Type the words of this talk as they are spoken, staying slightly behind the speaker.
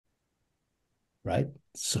right?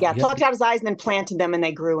 So Yeah, yeah, plucked out his eyes and then planted them and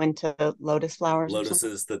they grew into lotus flowers or something.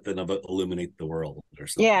 Lotuses that then illuminate the world or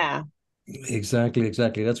something. Yeah. exactly,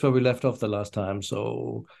 exactly. That's where we left off the last time.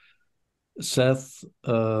 So Seth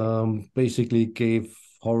basically gave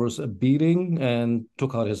Horus a beating and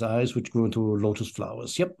took out his eyes, which grew into lotus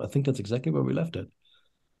flowers. Yep, I think that's exactly where we left it.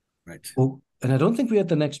 Right. Oh, and I don't think we had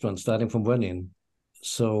the next one starting from Wenin.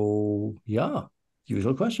 So yeah,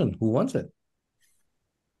 usual question: who wants it?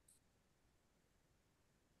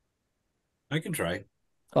 I can try.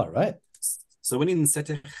 All right. So when in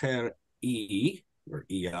Setecher E or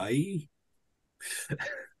EI,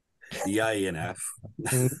 EINF.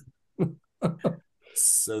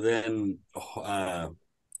 So then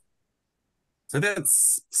so then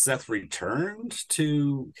Seth returned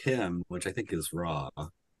to him, which I think is Ra.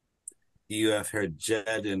 You have heard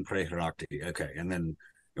Jed and Preherakti. Okay, and then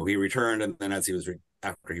he returned, and then as he was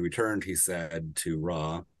after he returned, he said to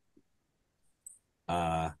Ra,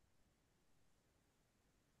 uh,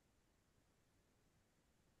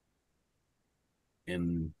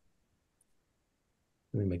 in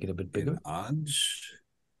Let me make it a bit in bigger. Aj.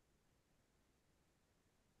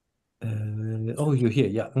 Oh, you're here.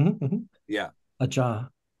 Yeah. Yeah. Ajar.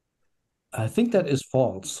 I think that is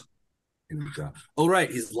false. Oh, right.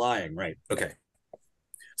 He's lying. Right. Okay.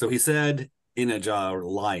 So he said in Ajar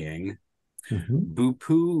lying, Mm-hmm.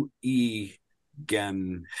 Bupu e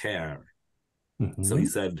gem hair. So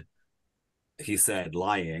Mm-hmm. he said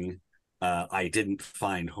lying, I didn't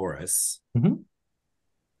find Horus. Mm-hmm.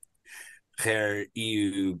 Hair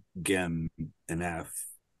eu gem nf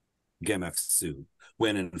gem su,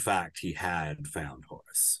 when in fact he had found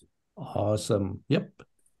Horus. Awesome. Yep.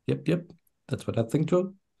 Yep. Yep. That's what I think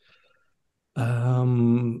too.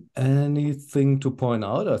 Anything to point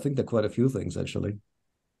out? I think there are quite a few things actually.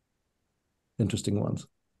 Interesting ones.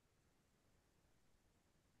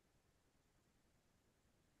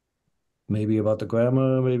 Maybe about the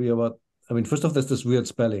grammar, maybe about, I mean, first off, there's this weird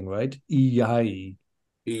spelling, right? E-I.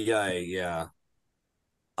 Yeah, yeah.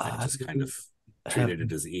 I I just kind of have, treated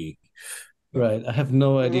it as E. But right. I have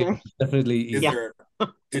no idea. Mm, It's definitely is yeah. E. there,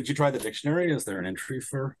 did you try the dictionary? Is there an entry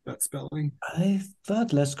for that spelling? I thought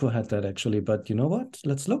Lesko had that actually, but you know what?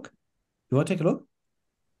 Let's look. You want to take a look?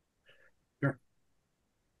 Sure.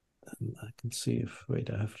 I can see if, wait,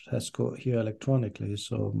 I have Lesko here electronically,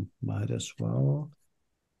 so might as well.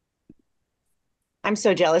 I'm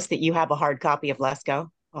so jealous that you have a hard copy of Lesko.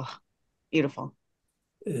 Oh, beautiful.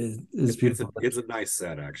 It's beautiful. It's a nice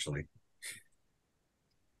set, actually.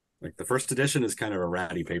 Like the first edition is kind of a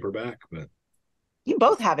ratty paperback, but You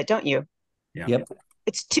both have it, don't you? yeah. Yep.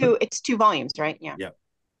 It's two volumes, right? Yeah. Yep.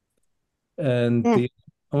 And Mm. the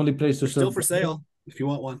only place to They're still still, for sale if you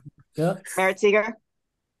want one. yeah, Merit Seeger?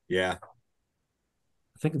 Yeah.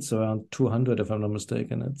 I think it's around 200 if I'm not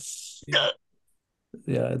mistaken. It's, Yeah.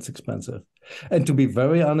 yeah, it's expensive. And to be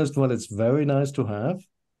very honest, while it's very nice to have,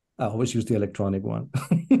 I always use the electronic one.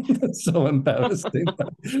 That's so embarrassing.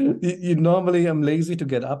 You normally, I'm lazy to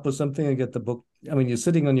get up or something and get the book. I mean, you're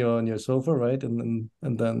sitting on your sofa, right? And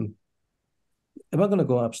then am I going to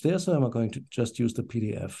go upstairs or am I going to just use the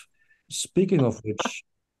PDF? Speaking of which,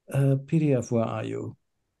 PDF, where are you?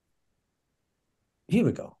 Here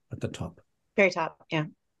we go at the top. Very top. Yeah.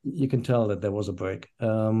 You can tell that there was a break.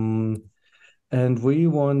 And we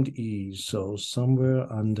want E, so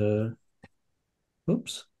somewhere under,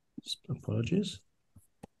 oops, apologies.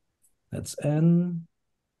 That's N.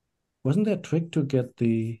 Wasn't there a trick to get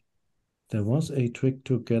there was a trick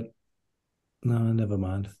to get, no, never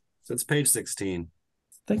mind. So it's page 16.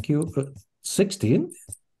 Thank you. 16?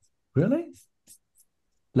 Really?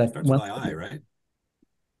 Like Starts with one? II, right?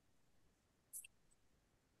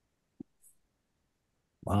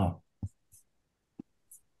 Wow.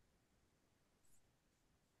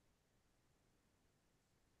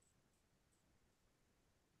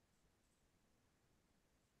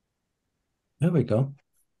 There we go.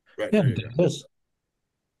 Right, Yeah, there you there go. it is.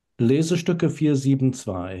 Lesestücke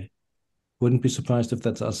 472. Wouldn't be surprised if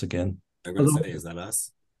that's us again. I'm going to Although say, is that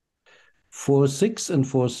us? 46 and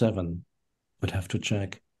 47. Would have to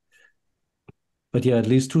check. But yeah, at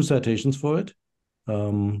least two citations for it.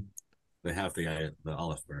 Um, They have the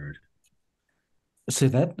olive bird. Say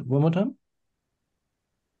that one more time.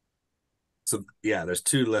 So yeah, there's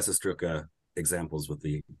two Lesestruca examples with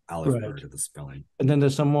the olive Right. bird of the spelling. And then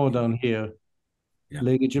there's some more down here. Yeah.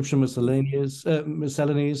 Late Egyptian miscellanies,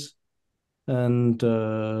 and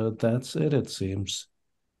that's it, it seems.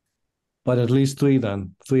 But at least three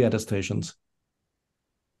then, three attestations.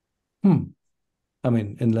 I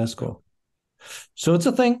mean, in Lesko. So it's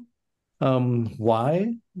a thing.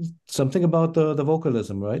 Why? Something about the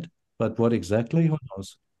vocalism, right? But what exactly? Who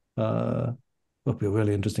knows? Uh, Would be a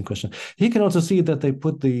really interesting question. He can also see that they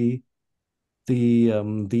put the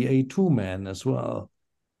A2 man as well.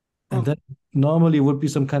 And that normally would be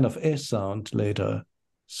some kind of S sound later.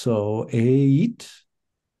 So eight.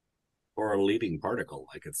 Or a leading particle.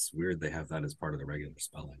 Like it's weird they have that as part of the regular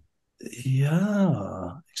spelling.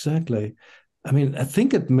 Yeah, exactly. I mean, I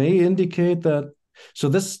think it may indicate that. So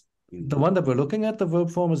this, the one that we're looking at, the verb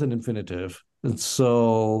form is an infinitive. And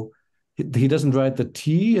so he doesn't write the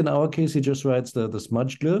T. In our case, he just writes the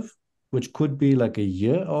smudge glyph, which could be like a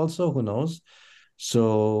year also, who knows?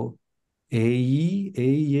 So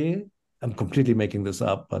a I'm completely making this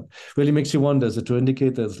up, but really makes you wonder, is it to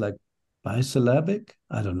indicate that it's like bisyllabic?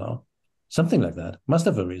 I don't know. Something like that. Must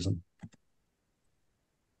have a reason.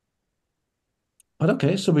 But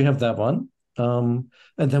okay, so we have that one. And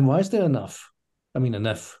then why is there enough? I mean,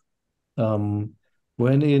 enough. When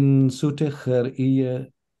in Sutecher iye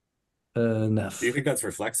Do you nef. think that's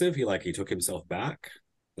reflexive? He took himself back?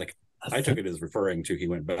 Like I took it as referring to he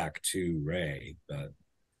went back to Ray, but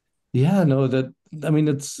Yeah, no, that I mean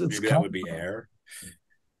it's maybe that kind would be air.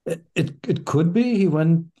 it could be he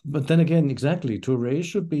went, but then again, exactly, to Ray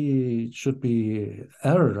should be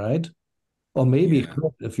error, right? Or maybe Yeah.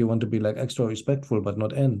 if you want to be like extra respectful, but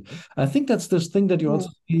not N. I think that's this thing that you also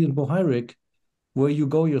see in Bohairic, where you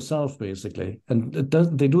go yourself basically, and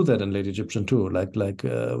they do that in Late Egyptian too, like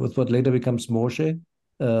with what later becomes Moshe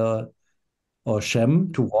uh, or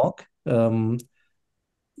Shem to walk.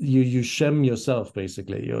 You Shem yourself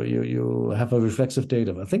basically. You have a reflexive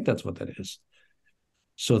dative. I think that's what that is.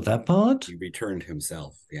 So that part, He returned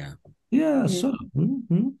himself. Yeah. yeah, sort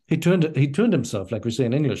of. He turned himself, like we say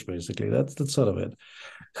in English, basically. That's sort of it.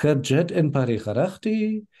 Kharjet en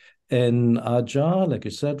paricharachti, en aja, like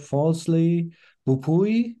you said, falsely.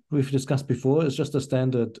 Bupui, we've discussed before, is just a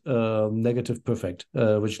standard negative perfect,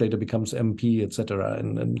 which later becomes MP, etc.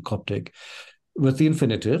 in Coptic with the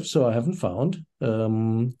infinitive. So I haven't found.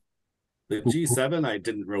 The G7 I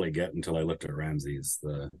didn't really get until I looked at Ramses.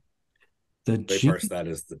 The They G. parse that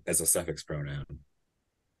as a suffix pronoun.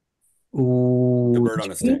 The Oh, bird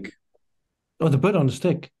on a stick. oh, the bird on the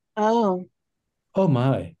stick. Oh, Oh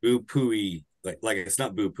my. Boo pooey. Like it's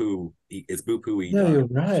not boo poo. It's boo pooey Yeah, dot you're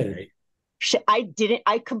right. J.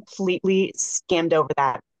 I completely skimmed over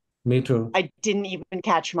that. Me too. I didn't even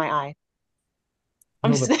catch my eye. No,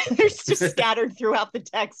 but They're just scattered throughout the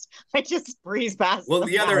text. I just breeze past Well, them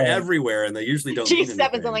yeah, now. they're everywhere and they usually don't mean G7s,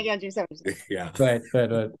 I'm anything. like, yeah, G7s. Yeah.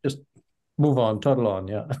 right. Just move on, toddle on.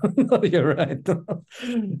 Yeah, you're right.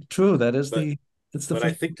 True. That is But it's the but I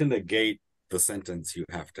first. think to negate the sentence you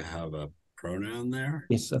have to have a pronoun there.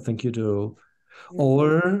 Yes, I think you do.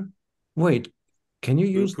 Or wait, can you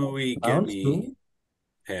Boo use pooey, get nouns me too?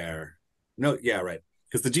 hair. No, yeah, right.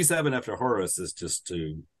 Because the G7 after Horus is just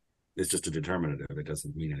a determinative. It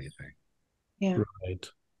doesn't mean anything. Yeah. Right.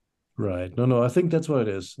 Right. No. I think that's what it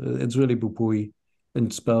is. It's really bupui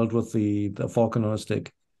and spelled with the falcon on a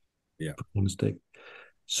stick. Yeah. On a stick.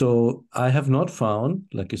 So I have not found,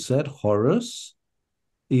 like you said, Horus,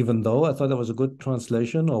 even though I thought that was a good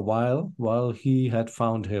translation, or while he had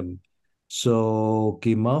found him. So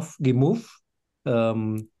Gimuf,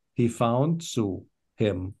 he found Su,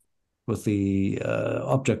 him, with the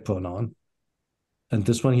object pronoun. And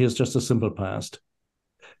this one here is just a simple past.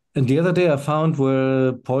 And the other day I found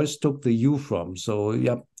where Poise took the U from. So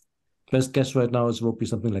yeah, best guess right now is will be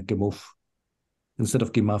something like Gimuf instead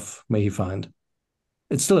of Gimaf, may he find.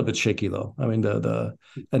 It's still a bit shaky though. I mean, the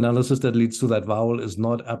analysis that leads to that vowel is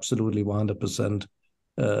not absolutely 100%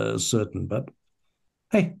 certain, but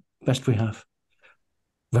hey, best we have.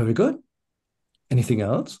 Very good. Anything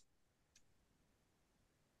else?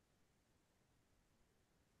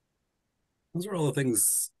 Those are all the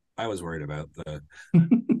things I was worried about. I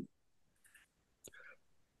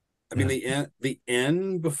mean Yeah. the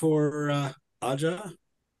N before Aja.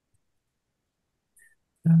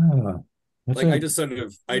 Ah, that's Like a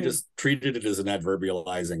I just treated it as an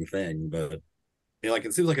adverbializing thing, but like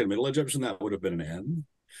it seems like in Middle Egyptian that would have been an N.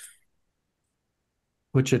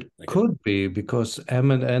 which it Like it could be because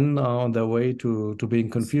M and N are on their way to being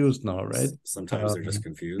confused now, right? sometimes they're just Um,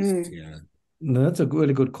 confused. Yeah. no, that's a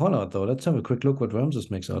really good call out though. Let's have a quick look what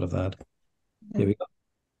Ramses makes out of that. Here we go.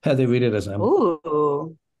 Yeah, they read it as M.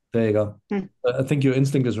 Ooh. There you go. I think your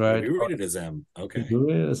instinct is They right. do read it as M. They Okay. do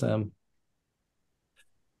read it as M.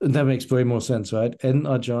 That makes way more sense, right? N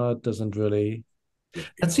Ajad doesn't really. Let's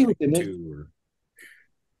Yeah, see what like they make. two or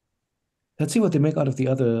Let's see what they make out of the.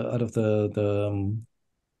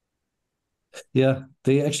 Yeah,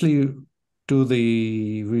 they actually do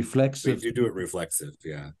the they reflexive do it reflexive.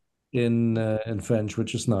 Yeah. in French,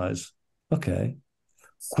 which is nice. Okay,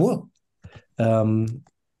 cool. Um,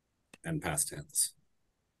 and past tense,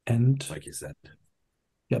 And like you said.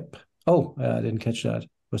 yep. Oh, I didn't catch that.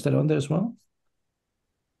 Was that on there as well?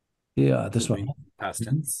 Yeah, this Should one. be past Mhm.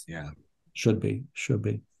 tense. Yeah. Should be. Should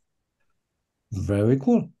be. Very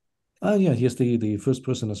cool. Oh yeah, here's the first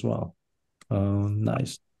person as well.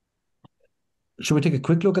 Nice. Should we take a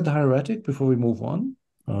quick look at the hieratic before we move on?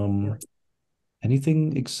 Um,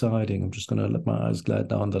 anything exciting? I'm just gonna let my eyes glide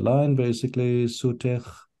down the line, basically. Sutech.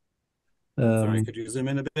 Sorry, Um, could you zoom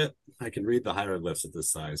in a bit? I can read the hieroglyphs at this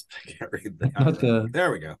size, but I can't read the not hieratic.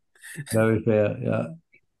 There we go. very fair, yeah.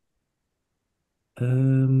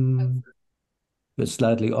 But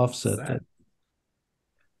slightly What's offset. that?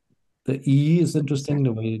 The E is interesting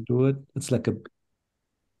the way you do it. It's like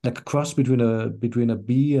a cross between a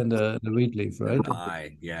B and a reed leaf, An right?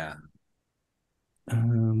 I, yeah.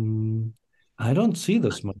 Um, I don't see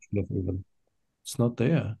this much of even. It's not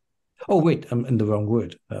there. Oh wait, I'm in the wrong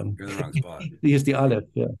word. You're in the wrong spot. Here's the Aleph,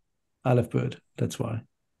 yeah. Aleph bird. That's why.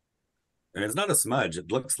 And it's not a smudge.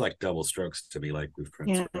 It looks like double strokes to me, like we've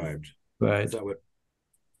Yeah. transcribed. Is Right.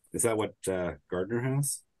 that what Gardner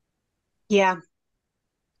has? Yeah.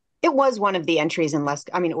 It was one of the entries in Lesko.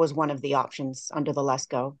 I mean, it was one of the options under the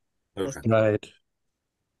Lesko. Okay. Right.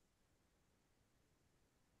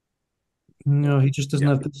 No, he just doesn't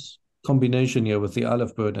Yeah. have this combination here with the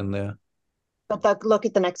Aleph bird in there. But look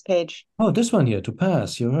at the next page. Oh, this one here, to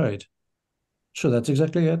pass. You're right. Sure, that's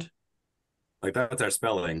exactly it. Like that's our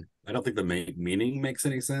spelling. I don't think the meaning makes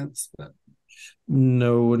any sense, but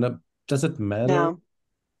No, no, does it matter? No.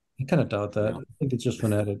 I kind of doubt that. no. I think it's just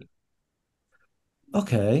phonetic.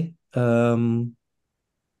 Okay.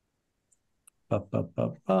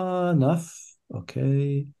 Enough.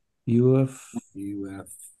 Okay. You have UF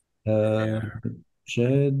uh, air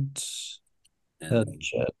Jed, and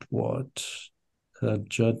Jed what?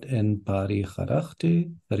 Jed and Pari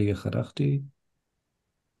Harachti.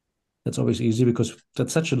 That's always easy because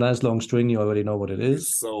that's such a nice long string. You already know what it is.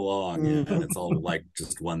 it's so long, yeah, and it's all like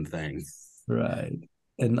just one thing. Right.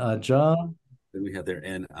 And Aja, Then we have their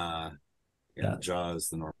N yeah, yeah, jaw is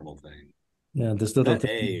the normal thing. yeah. This little That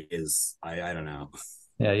thing. A is I don't know.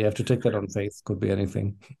 Yeah, you have to take that on faith. Could be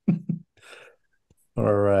anything.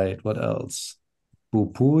 All right. What else?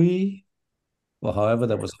 Pupui, or however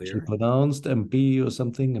that Very was actually clear. pronounced, MP or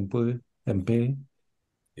something. MP.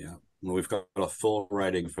 Yeah. Well, we've got a full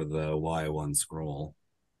writing for the Y1 scroll,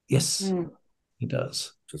 Yes, Mm. it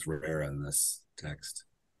does. which is rare in this text.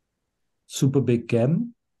 Super big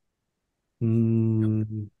gem.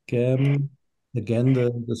 Yep. Gem. Again,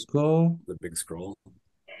 the scroll. The big scroll.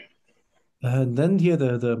 And then here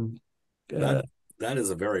the That is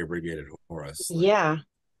a very abbreviated Horus. Like, Yeah.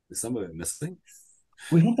 is some of it missing?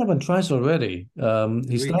 we had that one twice already. Did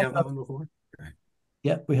He we started have that one before? Okay.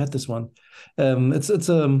 Yeah, we had this one. It's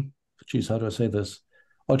geez, how do I say this?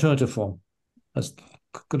 Alternative form. I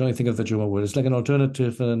could only think of the German word. It's like an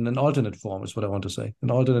alternative and an alternate form is what I want to say. An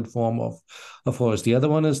alternate form of Horus. The other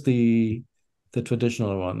one is the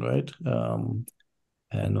traditional one, right?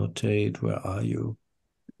 Annotate. Where are you?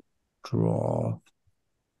 Draw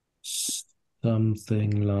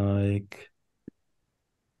something like,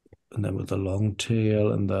 and then with the long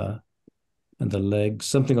tail and the legs,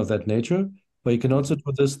 something of that nature. But you can also do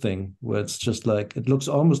this thing where it's just like it looks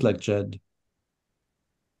almost like Jed.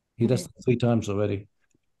 He does that 3 times already.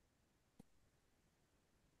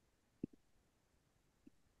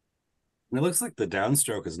 And it looks like the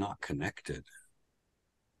downstroke is not connected.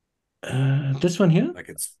 This one here? Like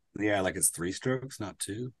it's yeah, like it's 3 strokes, not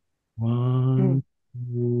two. One,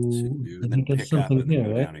 Two, two, and and he then does pick up something and then here,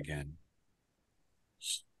 go right? down again.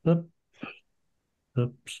 Stop,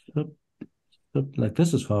 stop, stop, stop. Like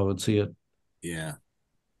this is how I would see it. Yeah.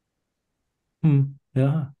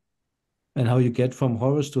 Yeah. And how you get from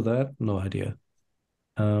Horus to that? No idea.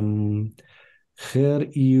 Ger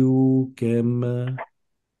iu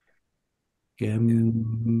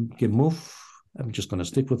gemuf. I'm just going to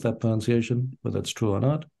stick with that pronunciation, whether it's true or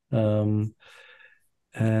not.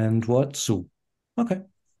 And what? Su. Okay,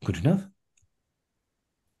 good enough.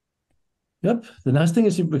 Yep. The nice thing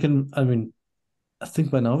is we can, I mean, I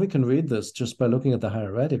think by now we can read this just by looking at the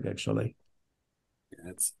hieratic, actually.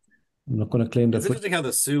 It's I'm not going to claim that. it's interesting how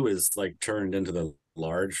the Sioux is like turned into the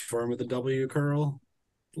large form of the W curl,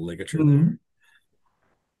 the ligature Mhm. there.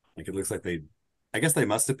 Like it looks like I guess they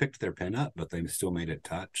must have picked their pen up, but they still made it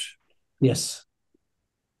touch. Yes,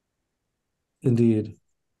 indeed.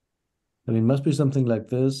 I mean, must be something like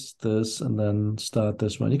this, and then start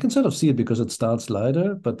this one. You can sort of see it because it starts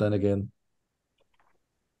lighter, but then again,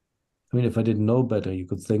 I mean, if I didn't know better, you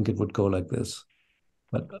could think it would go like this.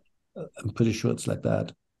 But I'm pretty sure it's like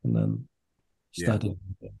that. And then Yeah. starting.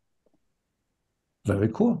 Very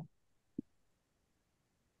cool.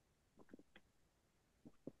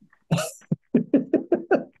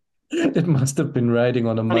 It must have been writing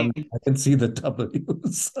on a Funny. Monday. I can see the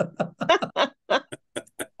W's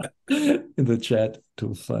in the chat.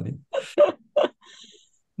 Too funny.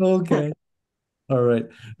 Okay. All right.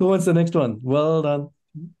 Who wants the next one? Well done.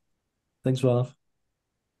 Thanks, Ralph.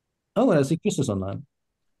 Oh, and I see Chris is online.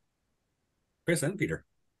 Chris and Peter.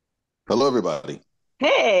 Hello, everybody.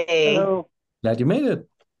 Hey. Hello. Glad you made it.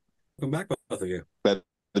 Welcome back, both of you. Glad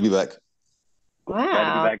to be back. Wow. Glad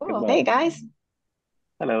to be back as Cool. well. Hey, guys.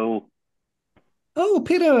 Hello. Oh,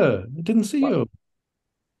 Peter, I didn't see you.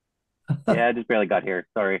 Yeah, I just barely got here.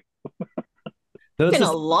 Sorry. There's It's been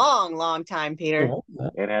just a long time, Peter.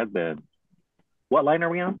 It has been. What line are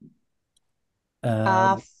we on?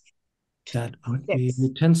 that would be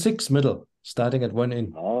 6. 10-6 middle, starting at 1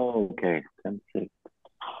 in. Oh, okay. 10-6.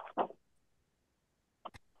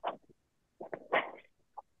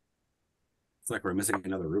 It's like we're missing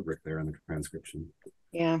another rubric there in the transcription.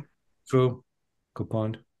 Yeah. True. Good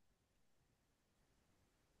point.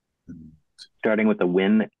 Starting with the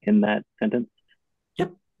win in that sentence.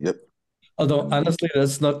 Yep. Although, honestly,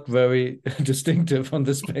 that's not very distinctive on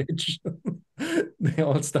this page. They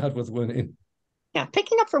all start with 1 in. Yeah.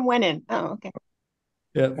 Picking up from winning. Oh, okay.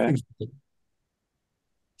 Yeah, Okay. exactly.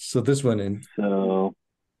 So this 1 in. So,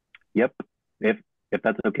 yep. If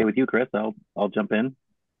that's okay with you, Chris, I'll jump in.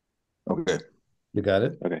 Okay. You got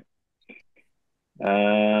it? Okay.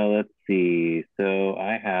 Let's see. So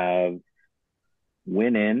I have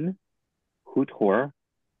win in, Huthor,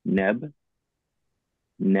 Neb,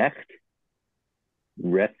 Necht,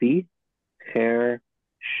 Resi, Her,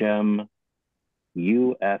 Shem,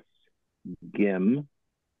 US, Gim.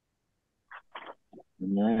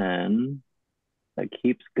 And then that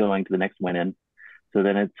keeps going to the next win in. So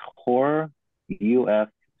then it's Hor, UF,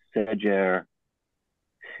 Sejer,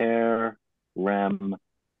 Her, Rem,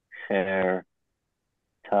 Her,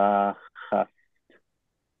 Tachas.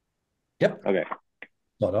 Yep. Okay.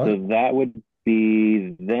 Spot on. So that would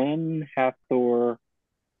be then Hathor,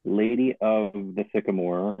 Lady of the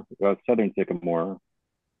Sycamore, Southern Sycamore,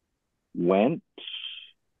 went,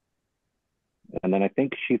 and then I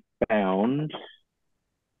think she found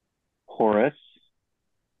Horus.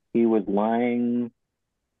 He was lying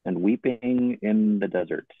and weeping in the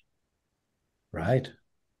desert. Right.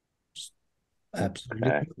 Absolutely.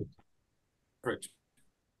 Okay. Right.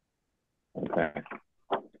 Okay.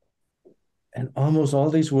 And almost all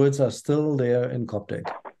these words are still there in Coptic,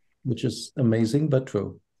 which is amazing but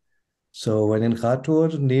true. So when in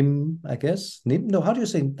Khatur, Nim, I guess. Nim, no, how do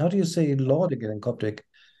you say Lord again in Coptic?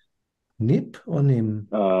 Nip or Nim?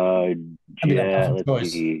 I mean, apart from Let's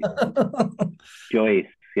Joyce. see. Joyce.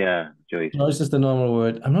 Yeah, Joyce. Joyce is the normal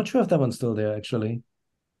word. I'm not sure if that one's still there, actually.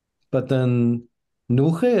 But then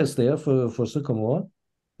Nuche is there for Sycamore.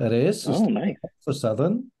 Res is Oh, nice. for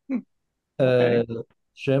Southern. Okay.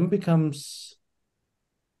 Shem becomes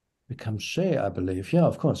She, I believe. Yeah,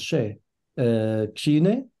 of course, She.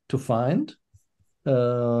 Kshine, to find.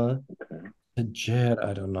 Jer,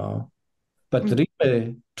 I don't know. But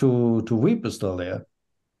Ripe, to weep is still there.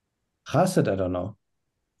 Chassid, I don't know.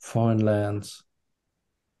 Foreign lands.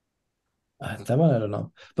 That one I don't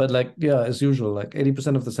know. But like, yeah, as usual, like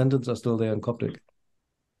 80% of the sentence are still there in Coptic,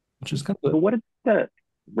 which is kind of So what is the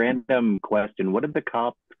random question? What did the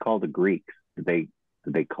Copts call the Greeks? Did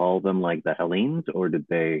they call them like the Hellenes, or did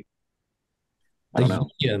they? I don't know.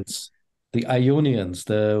 Ionians, the Ionians,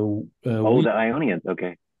 the Oh, the Ionians.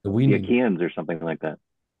 Okay, the the Weaning. Achaeans or something like that.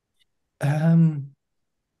 I'm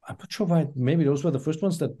not sure why. Maybe those were the first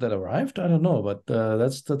ones that arrived. I don't know, but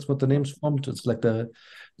that's what the name's formed. It's like the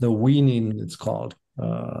weaning. It's called.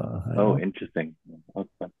 Oh, interesting.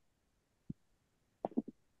 Okay.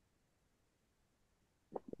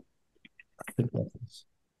 I think that is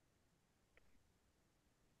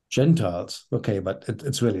Gentiles. Okay, but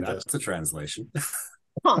it's really this. That's a translation.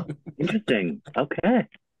 Huh. Interesting. Okay.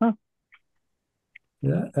 Huh.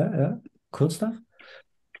 Yeah. Cool stuff.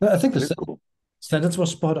 No, I think Very the cool. sentence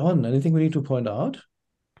was spot on. Anything we need to point out?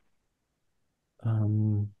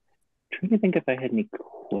 Trying to think if I had any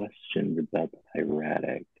questions about the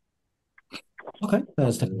hieratic. Okay,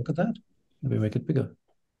 let's take a look at that. Maybe make it bigger.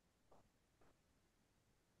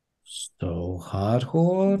 So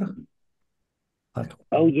hardcore.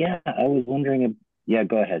 Oh yeah, I was wondering. Yeah,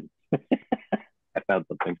 go ahead. I found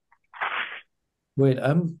something. Wait,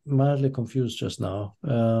 I'm mildly confused just now.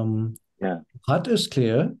 Yeah. Hard is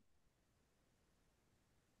clear,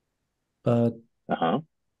 but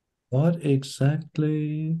what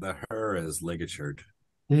exactly? The her is ligatured.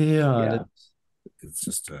 Yeah, It's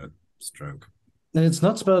just a stroke. and it's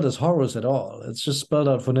not spelled as Horus at all. It's just spelled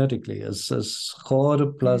out phonetically as Hor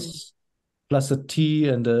plus a T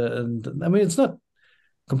and I mean it's not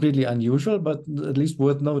completely unusual, but at least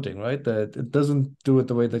worth noting, right? That it doesn't do it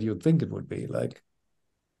the way that you'd think it would be,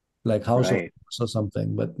 like House of Right. Horus or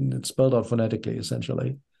something, but it's spelled out phonetically,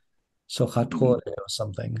 essentially. So Chatore or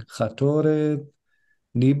something. Chatore,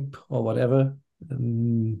 Nib or whatever.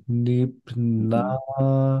 Nib Mm-hmm. na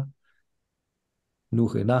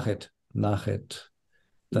Nuche, Nachet.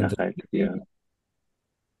 Then the Nice. Yeah.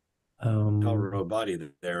 How body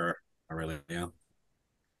there, Aurelio.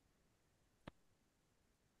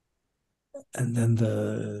 and then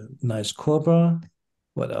the nice Cobra.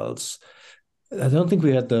 What else? I don't think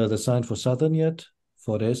we had the sign for Southern yet,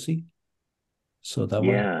 for Desi. So that one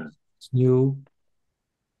Yeah. is new.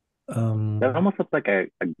 That almost looks like a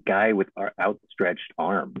guy with outstretched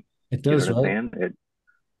arms. It You know does, what I'm right? saying?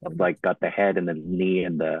 It's like got the head and the knee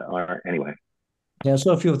and the arm. Anyway. Yeah, I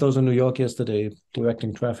saw a few of those in New York yesterday,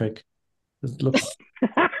 directing traffic. It looks,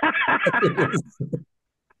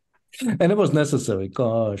 and it was necessary.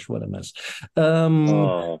 Gosh, what a mess.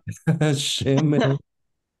 Oh, Shame,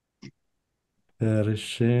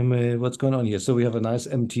 shame. What's going on here? So we have a nice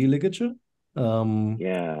MT ligature.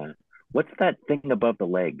 yeah. What's that thing above the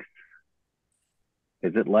legs?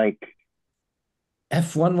 Is it like, is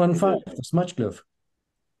F115, it the smudge glyph.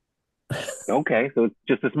 okay? So it's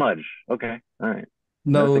just a smudge. Okay. All right.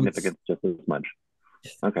 No No, significance, just a smudge.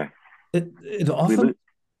 Okay. it We often, lose.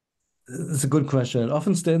 it's a good question. It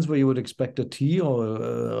often stands where you would expect a T or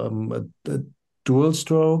a dual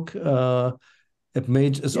stroke. It's often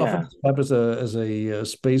Yeah. described as a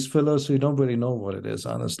space filler, so you don't really know what it is,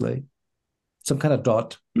 honestly. Some kind of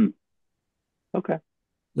dot. Hmm. Okay.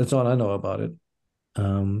 That's all I know about it.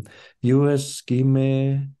 US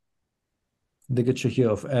scheme ligature here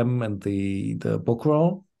of M and the book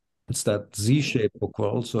roll. It's that Z-shaped book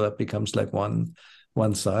roll, so that becomes like one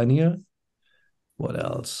sign here. What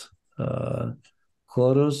else?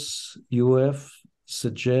 Horus, UF,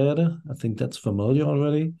 Sejer. I think that's familiar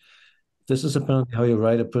already. This is apparently how you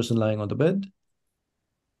write a person lying on the bed.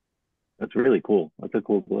 That's really cool. That's a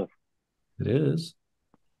cool glyph. It is.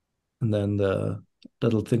 And then the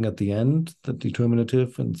little thing at the end, the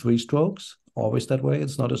determinative in three strokes, always that way.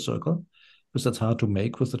 It's not a circle because that's hard to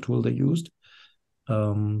make with the tool they used.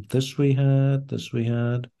 This we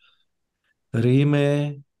had.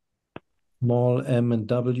 Rime, small M and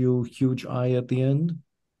W, huge I at the end.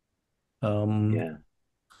 Yeah.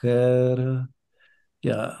 Her,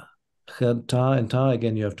 yeah, her ta and ta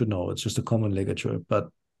again, you have to know. It's just a common ligature, but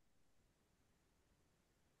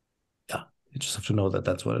yeah, you just have to know that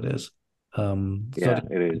that's what it is. Yeah, 30,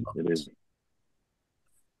 it is. It is.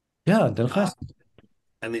 yeah, del resto.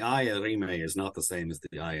 And the eye in Rime is not the same as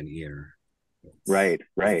the eye in ear. Right. It's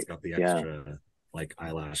Right. got the Yeah. extra like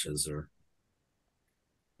eyelashes or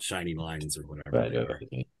shiny lines or whatever Right, they right, are.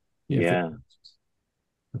 right. Yeah.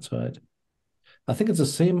 That's right. I think it's the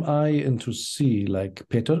same I into C, like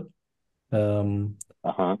Peter.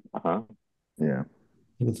 Uh-huh. Uh-huh. Yeah.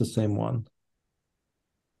 I think it's the same one.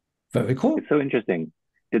 Very cool. It's so interesting.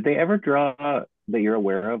 Did they ever draw that you're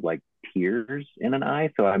aware of like tears in an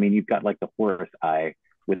eye? So I mean, you've got like the Horus eye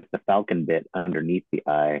with the falcon bit underneath the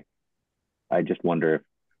eye. I just wonder if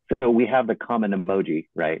so we have the common emoji,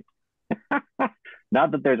 right?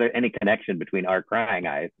 Not that there's any connection between our crying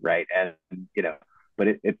eyes, right? And but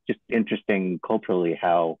it's just interesting culturally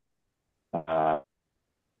how uh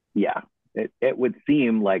yeah, it would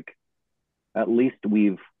seem like at least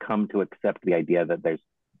we've come to accept the idea that there's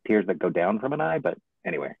tears that go down from an eye. But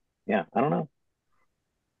anyway, yeah, I don't know.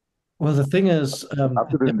 Well, the thing is,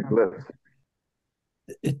 After doing the glyph.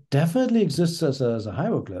 it definitely exists as a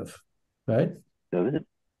hieroglyph, right? So is it?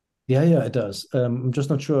 Yeah, yeah, it does. I'm just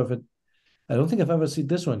not sure if it. I don't think I've ever seen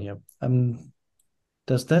this one here.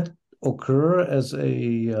 Does that occur as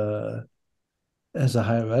a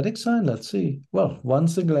hieratic sign? Let's see. Well, one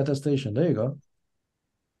single attestation. There you go.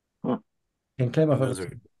 Huh. Can claim I've And ever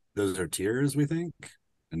those are tears, we think,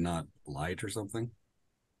 and not light or something.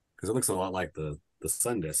 Because it looks a lot like the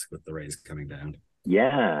sun disk with the rays coming down.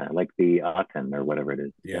 Yeah, like the Aten or whatever it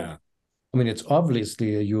is. Yeah. I mean, it's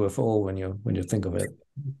obviously a UFO when you think of it.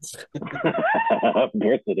 Of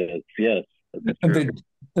course it is. Yes, that's And true.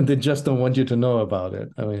 they just don't want you to know about it.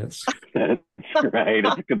 I mean, it's That's right.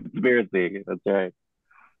 It's a conspiracy. That's right.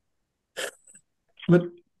 but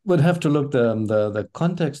would have to look the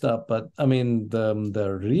context up. But I mean,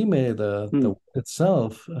 the remake, Hmm. the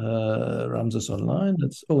itself, Ramses Online.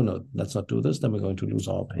 Let's not do this. Then we're going to lose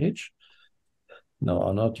our page.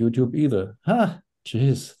 No, not YouTube either. Ha!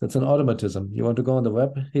 Jeez, that's an automatism. You want to go on the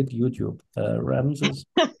web, hit YouTube. Ramses,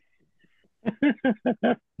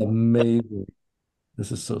 amazing.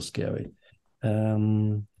 This is so scary.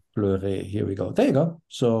 Blurry. Here we go. There you go.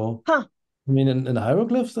 So Huh. I mean, in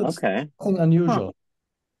hieroglyphs, that's Okay. nothing Huh. unusual,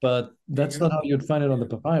 but that's not how you'd find it on the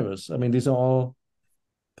papyrus. I mean, these are all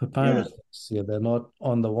Yeah. papyrus texts here. They're not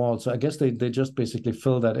on the wall. So I guess they just basically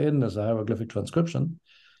fill that in as a hieroglyphic transcription.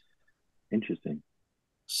 Interesting.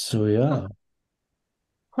 So yeah.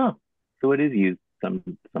 Huh. So it is used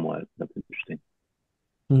somewhat. That's interesting.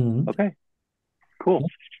 Mhm. Okay. Cool.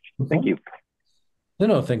 Thank you.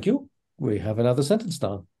 No, thank you. We have another sentence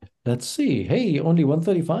now. Let's see. Hey, only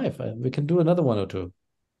 135. We can do another one or two.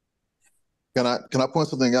 Can I point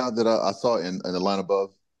something out that I saw in the line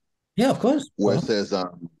above Yeah, of course. where it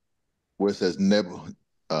says neb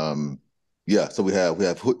yeah, so we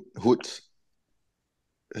have hut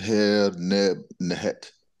her neb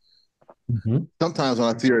nehet. Mhm. Sometimes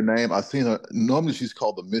when I see her name, I've seen her. Normally, she's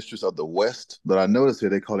called the mistress of the West, but I notice here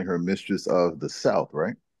they're calling her mistress of the South,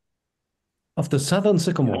 right? Of the southern Yeah.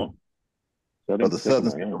 sycamore. Southern Of the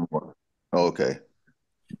Southern sycamore, yeah. Sycamore. Oh, okay.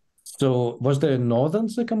 So was there a northern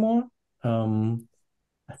sycamore?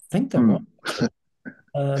 I think there Hmm.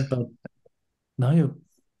 was, but now you're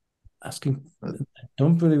asking. I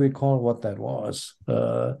don't really recall what that was.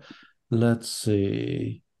 Let's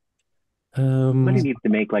see. Somebody needs to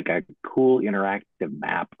make like a cool interactive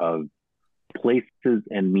map of places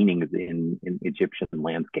and meanings in Egyptian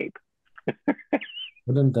landscape.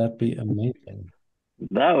 Wouldn't that be amazing?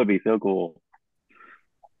 That would be so cool.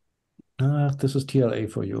 This is TLA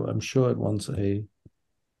for you. I'm sure it wants a.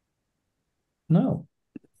 No,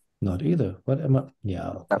 not either. What am I? Yeah,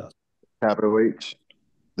 okay. Capital H.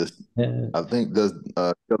 This Uh, I think does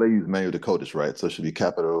they use manual decoders, right? So it should be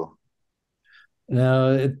capital.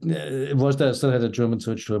 no, it was that I still had a German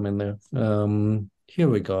search term in there. Here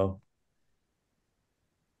we go.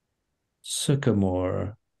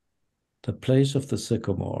 Sycamore, the place of the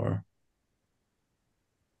sycamore,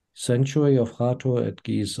 sanctuary of Hathor at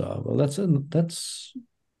Giza. Well, that's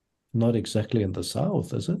not exactly in the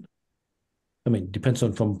south, is it? I mean, depends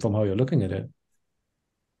on from how you're looking at it.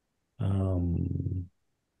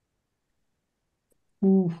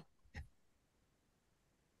 Ooh.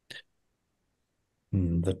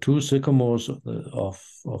 The two sycamores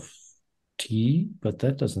of tea, but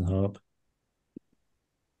that doesn't help.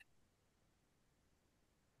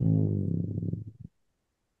 Hmm.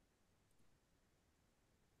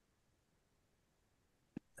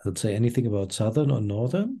 Does it say anything about southern or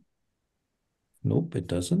northern? Nope, it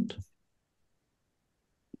doesn't.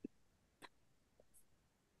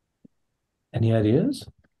 Any ideas?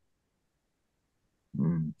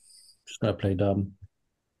 Mm. Just gonna play dumb.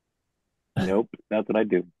 Nope, that's what I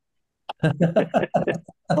do.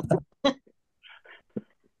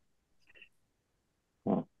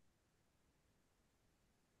 Huh.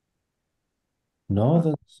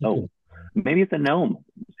 Northern Oh, sycamore. maybe it's a gnome.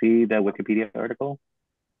 See the Wikipedia article?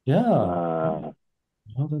 Yeah,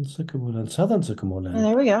 northern sycamore and southern sycamore Oh, land.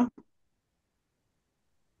 there we go.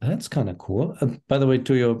 That's kind of cool. By the way,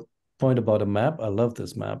 to your point about a map, I love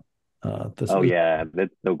this map. This Oh is yeah,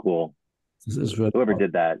 that's so cool. this is really Whoever awesome.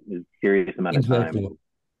 did that is serious amount of time. Exactly.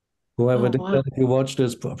 Whoever Oh, did wow. that, if you watch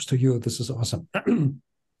this, props to you. This is awesome.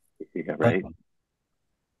 Yeah, right.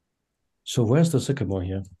 So where's the sycamore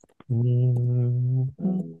here? Um,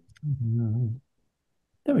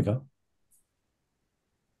 There we go.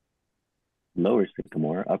 Lower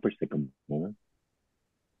sycamore, upper sycamore.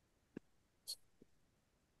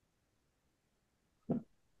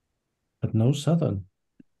 But no southern.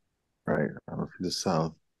 Right. I don't see the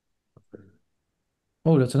South.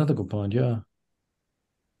 Oh, that's another good point. Yeah.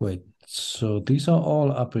 Wait. So these are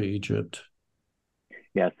all Upper Egypt.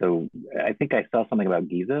 Yeah, so I think I saw something about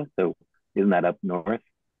Giza. So isn't that up north,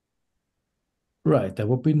 Right. That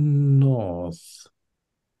would be north.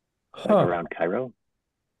 like Huh. around Cairo?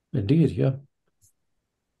 Indeed. Yeah.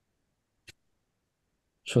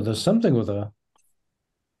 So there's something with a.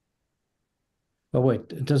 Oh, wait.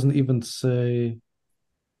 It doesn't even say.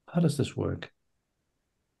 How does this work?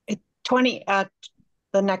 20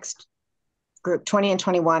 the next group, 20 and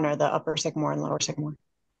 21 are the upper sycamore and lower sycamore.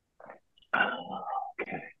 Oh,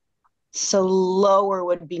 okay. So lower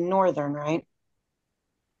would be northern, right?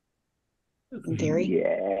 In theory.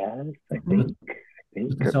 Yes, I Mhm. think. I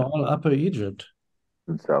think. These are all Upper Egypt.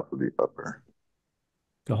 And South would be upper.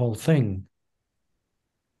 The whole thing.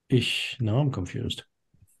 Now I'm confused.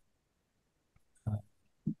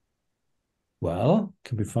 Well,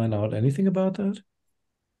 can we find out anything about that?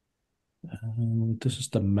 This is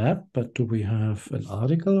the map, but do we have an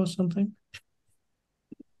article or something?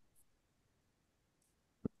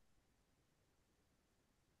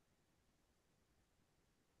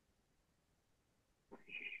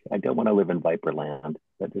 I don't want to live in Viper Land.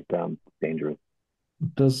 That just sounds dangerous.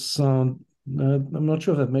 It does sound I'm not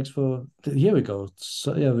sure if that makes for. Here we go.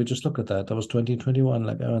 So yeah, we just look at that. That was 2021,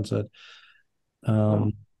 like Aaron said.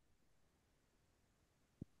 I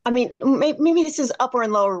mean, maybe this is Upper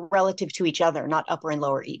and Lower relative to each other, not Upper and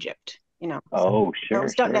Lower Egypt. Oh, sure,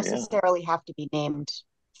 Those don't yeah. necessarily have to be named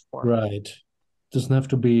for Right. Doesn't have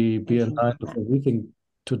to be in line with 1800. everything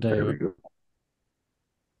today. There we go.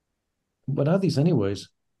 What are these anyways?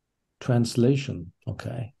 Translation.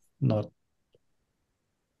 Okay. Not.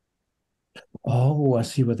 Oh, I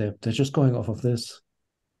see what they're just going off of this.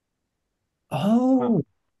 Oh,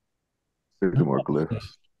 Sycamore glyphs.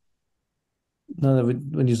 no,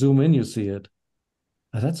 when you zoom in, you see it.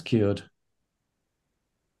 Oh, that's cute.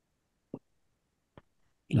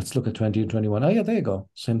 Let's look at 2021. Oh, yeah, there you go.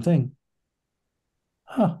 Same thing.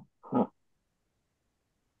 Huh. Huh.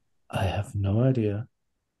 I have no idea.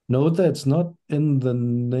 Note that it's not in the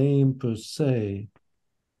name per se.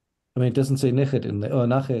 I mean, it doesn't say Nechet in there, or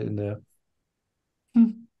Nachet in there.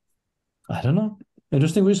 I don't know.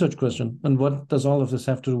 Interesting research question. And what does all of this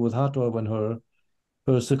have to do with Hathor when her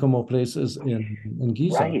sycamore place is in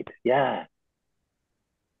Giza? Right. Yeah.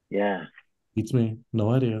 Yeah. Beats me.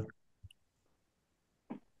 No idea.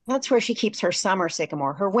 That's where she keeps her summer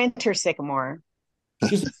sycamore, her winter sycamore.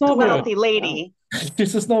 She's a The snowbird. wealthy lady.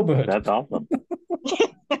 She's a snowbird That's awesome.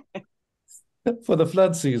 for the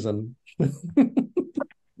flood season.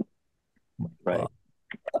 Right.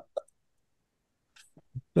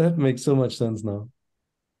 That makes so much sense now.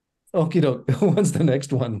 Okie doke. What's the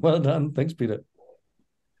next one? Well done. Thanks, Peter.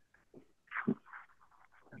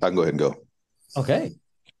 I can go ahead and go. Okay.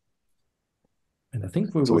 And I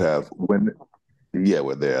think So we have when, yeah,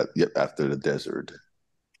 we're there. Yep, after the desert.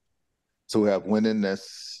 So we have when in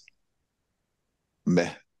this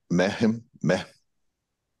mehim.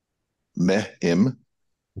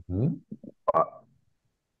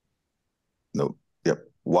 No, yep.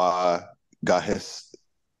 Why Gahes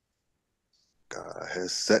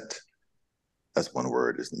set. That's one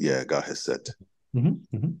word, isn't it? Yeah, Gahes set. And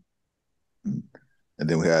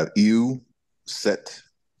then we have you set.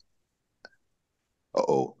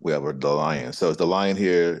 We have the lion. So is the lion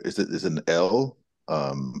here? Is it an L,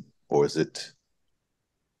 or is it?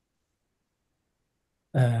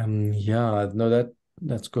 Yeah, no,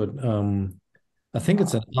 that's good. I think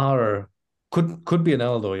it's an R. Could be an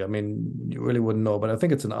L though. I mean, you really wouldn't know, but I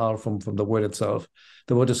think it's an R from the word itself.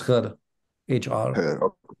 The word is Her, HR.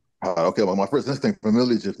 Okay, well, my first instinct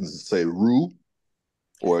familiar just is to say Ru,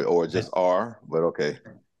 or just R, but okay.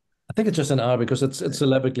 I think it's just an R because it's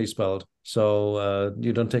syllabically spelled. So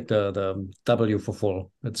you don't take the W for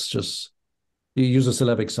full. It's just you use a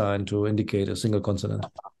syllabic sign to indicate a single consonant.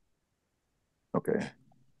 Okay.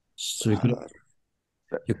 So you could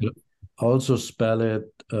also spell it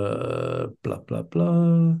blah blah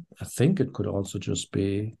blah. I think it could also just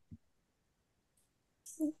be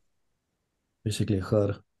basically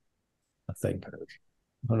her, I think.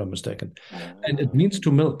 If I'm not mistaken. And it means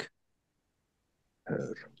to milk.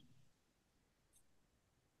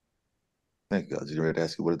 Thank you. I was ready to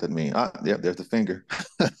ask you, what does that mean? Yeah, there's the finger.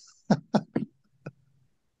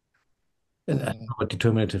 And I don't know what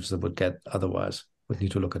determinatives that would get otherwise. Would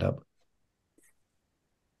need to look it up.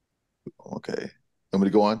 Okay. Want me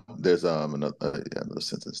to go on? There's another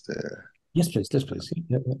sentence there. Yes, please. Yes, please.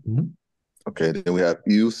 Yeah. Okay, then we have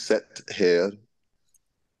you set hair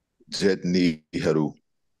jedni heru.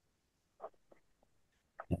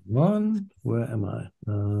 One. Where am I?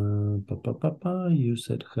 You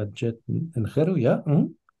said Hajet and Heru, yeah. All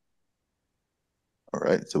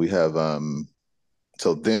right. So we have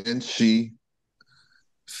so then she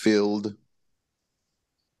filled,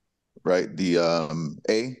 right, the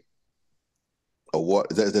what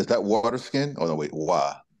is that water skin? Oh no, wait,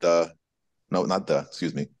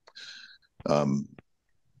 excuse me. A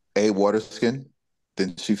water skin.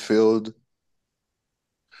 Then she filled.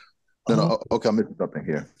 No, okay, I'm missing something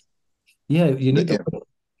here. Yeah, you need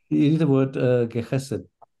the word gechesed,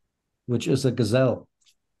 which is a gazelle.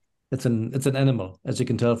 It's an animal, as you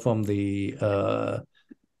can tell from the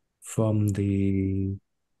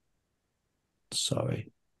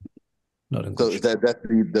sorry, not English. So is that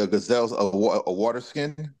the gazelle's a water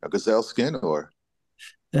skin, a gazelle skin, or?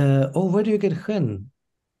 Where do you get hen?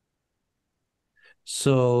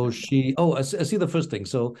 So I see the first thing.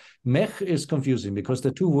 So mech is confusing because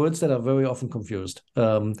there are two words that are very often confused.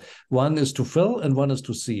 One is to fill and one is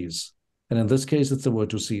to seize. And in this case, it's the word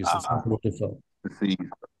to seize. It's not the word to fill. To seize.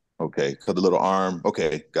 Okay, because the little arm.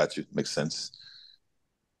 Okay, got you. Makes sense.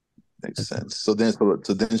 Makes sense. So then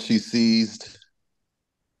she seized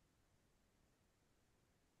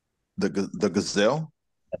the gazelle.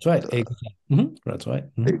 That's right. A gazelle. That's right.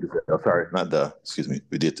 A gazelle. Sorry, not the. Excuse me.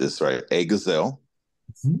 We did this right. A gazelle.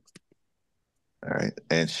 All right,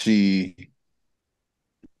 and she,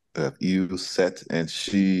 you set, and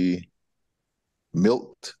she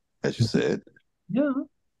milked, as you said, Yeah,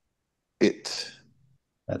 it.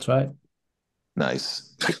 that's right.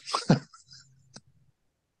 Nice.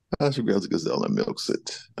 She grabs a gazelle and milks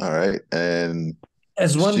it. All right, and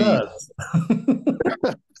As one she. does.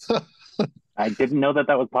 I didn't know that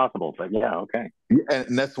was possible, but yeah, okay.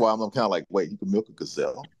 And that's why I'm kind of like, wait, you can milk a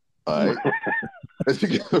gazelle. All right.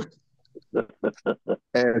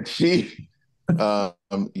 And she,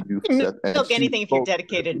 you set, and Milk she anything if you're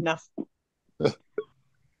dedicated enough. I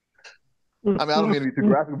mean, I don't mean to be too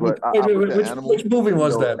graphic, but Wait, I put the which animal. movie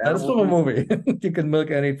was that? That is Animal from a movie. You can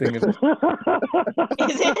milk anything. Is it?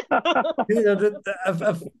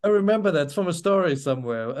 I remember that's from a story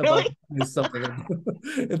somewhere about Really? something.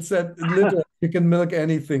 It said literally you can milk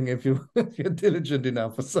anything if you're diligent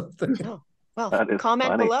enough or something. Oh, well, That is comment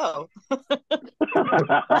funny. below.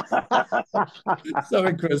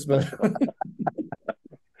 Sorry, Chris, but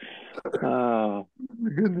Oh, My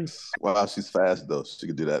goodness. Wow, she's fast though. She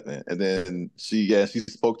could do that, man. And then she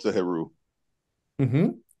spoke to Heru.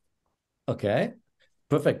 Okay,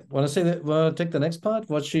 perfect. Want to say that? Take the next part.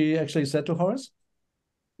 What she actually said to Horus?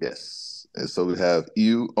 Yes. And so we have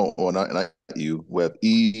you, not you. We have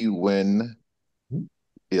E when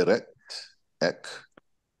erect ek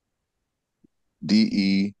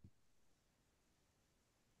DE.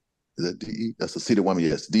 Is that DE? That's the seated woman,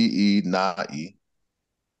 yes. DE na E.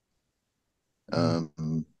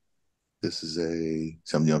 This is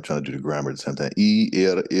I'm trying to do the grammar at the same time.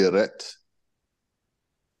 Eret.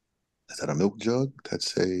 Is that a milk jug?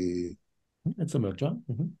 That's a. It's a milk jug.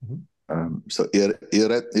 So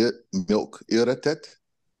milk eretet.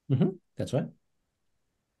 That's right.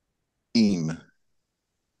 Im.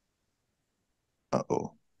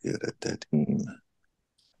 Eretet im.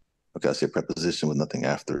 Okay, I see a preposition with nothing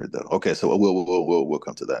after it though. Okay, so we'll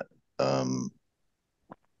come to that.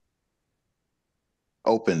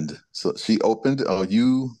 Opened. So she opened. Oh,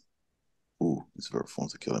 you. Ooh, these verb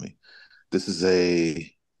forms are killing me. This is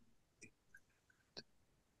a.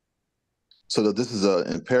 So this is an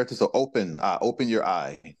imperative. So open. Open your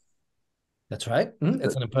eye. That's right.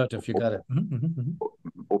 It's an imperative. You got it.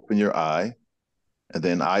 Open your eye, and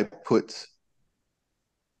then I put.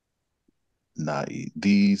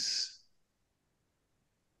 These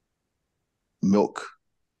milk.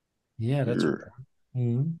 Yeah, that's right.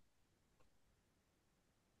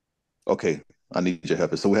 Okay, I need your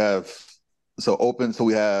help. So we have open. So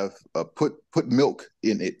we have put milk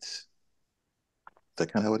in it. Is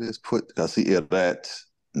that kind of how it is? Put. I see it that.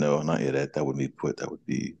 No, not it that. That would be put. That would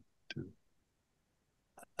be.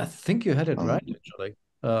 I think you had it right actually.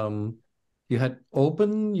 You had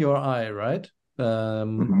open your eye, right?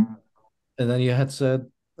 And then you had said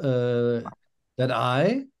that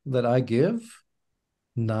I give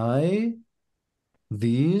nigh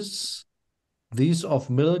these of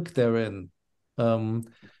milk therein. I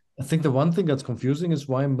think the one thing that's confusing is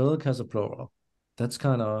why milk has a plural. That's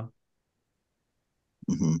kind of.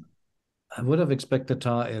 I would have expected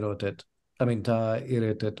ta erotet. I mean ta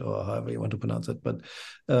irrited or however you want to pronounce it, but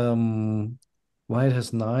why it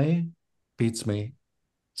has nigh beats me.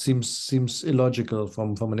 Seems illogical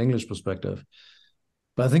from an English perspective.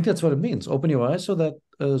 But I think that's what it means. Open your eyes so that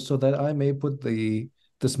I may put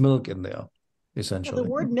this milk in there, essentially. Well, the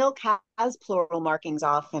word milk has plural markings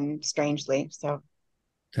often, strangely. So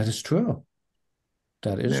that is true.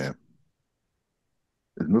 That is true.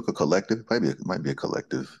 Is milk a collective? It might be a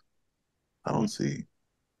collective. I don't see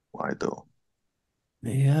why though.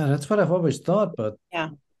 Yeah, that's what I've always thought, but yeah,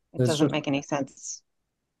 it doesn't make any sense.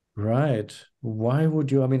 Right. Why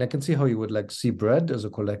would you? I mean, I can see how you would like see bread as a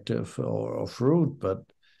collective or fruit, but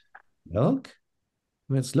milk?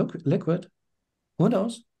 I mean, it's liquid. Who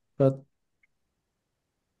knows? But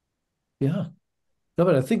yeah. No,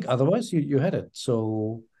 but I think otherwise you had it.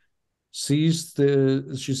 So she sees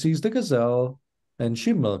the gazelle and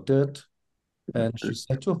she milked it. And she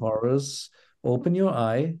said to Horus, open your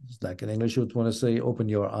eye. Like in English, you would want to say, open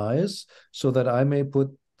your eyes so that I may put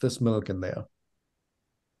this milk in there.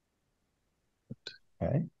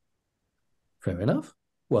 Okay. Fair enough.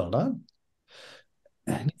 Well done.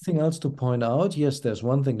 Anything else to point out? Yes, there's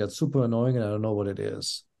one thing that's super annoying and I don't know what it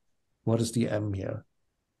is. What is the M here?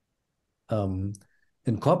 In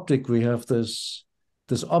Coptic, we have this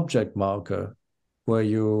object marker where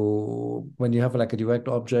when you have like a direct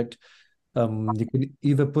object, you can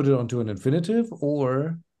either put it onto an infinitive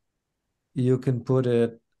or you can put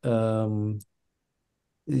it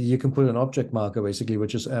you can put an object marker basically,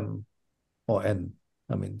 which is M or N.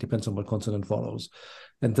 I mean, depends on what consonant follows.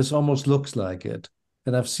 And this almost looks like it.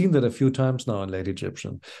 And I've seen that a few times now in Late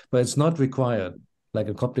Egyptian, but it's not required. Like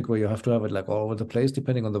in Coptic, where you have to have it like all over the place,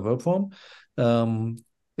 depending on the verb form.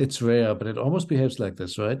 It's rare, but it almost behaves like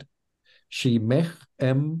this, right? She mech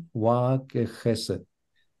em wa gecheset.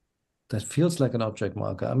 That feels like an object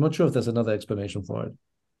marker. I'm not sure if there's another explanation for it.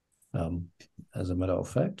 As a matter of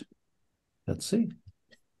fact, let's see.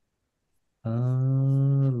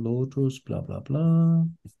 Lotus, blah, blah, blah.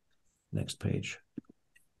 Next page.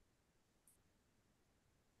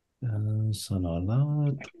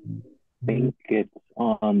 Sanalat. I think it's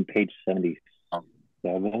on page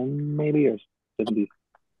 77, maybe, or 76.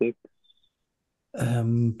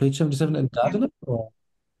 Page 77 in Dardanelle? Or?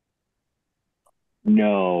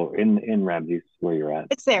 No, in Ramses, where you're at.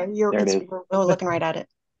 It's there. There it is. We're looking right at it.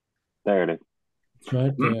 There it is. It's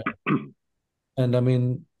right there. And I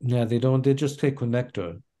mean, yeah, they just say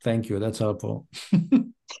connector. Thank you. That's helpful.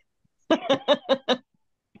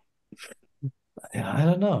 Yeah, I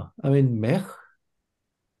don't know. I mean, mech,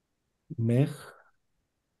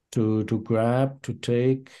 to grab, to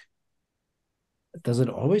take. Does it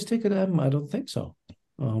always take an M? I don't think so.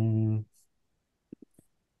 I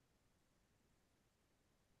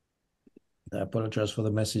apologize for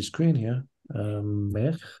the messy screen here.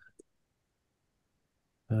 Mech.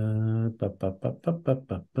 Where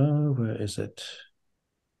is it?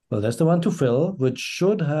 Well, there's the one to fill, which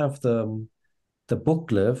should have the book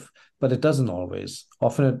glyph, but it doesn't always.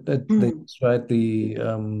 Often they write the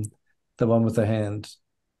one with the hand,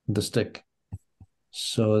 the stick.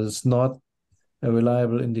 So it's not a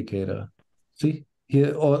reliable indicator. See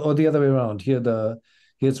here, or the other way around. Here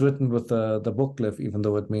it's written with the book glyph, even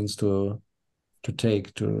though it means to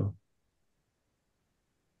take to.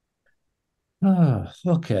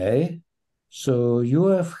 Okay. So you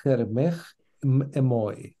have hermech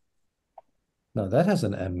emoy. Now that has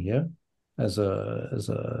an M here as a is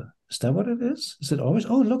that what it is? Is it always?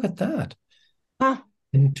 Oh, look at that. Huh.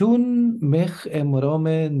 Intun mech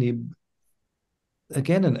emrome nib.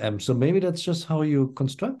 Again an M. So maybe that's just how you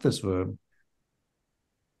construct this verb.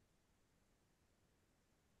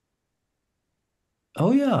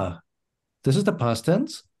 Oh yeah. This is the past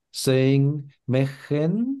tense saying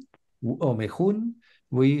mechen or mechun.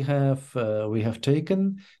 We have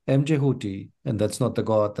taken M Jehuti, and that's not the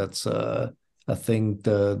god. That's I think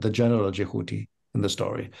the general Jehuti in the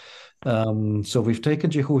story. So we've taken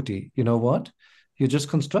Jehuti. You know what? You just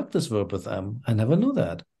construct this verb with M. I never knew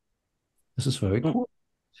that. This is very cool.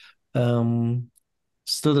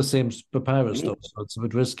 Still the same papyrus though, so it's a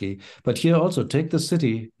bit risky. But here also take the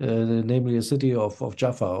city, namely a city of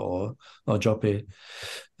Jaffa or Joppe,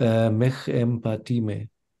 Mech Empatime.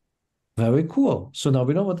 Very cool. So now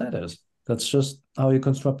we know what that is. That's just how you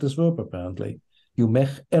construct this verb, apparently. You mech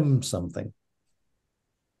em something.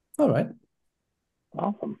 All right.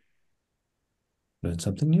 Awesome. Learned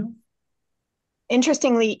something new.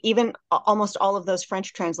 Interestingly, even almost all of those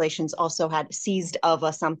French translations also had seized of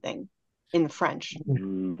a something in the French.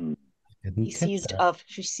 She seized of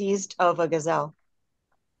a gazelle.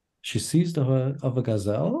 She seized of a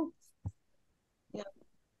gazelle? Yeah.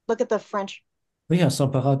 Look at the French. Oh, yeah,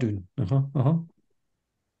 s'empara d'une.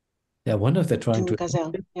 Yeah, I wonder if they're trying to.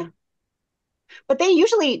 Gazelle. Yeah. But they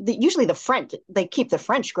usually the French, they keep the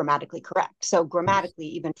French grammatically correct. So grammatically,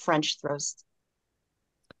 even French throws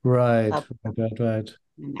Right.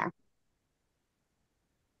 in there.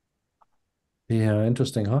 Yeah,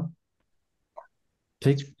 interesting, huh?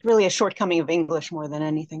 It's really a shortcoming of English more than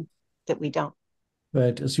anything that we don't.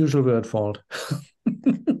 Right, as usual, we're at fault.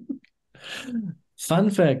 Fun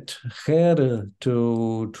fact, chere,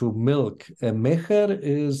 to milk. A mecher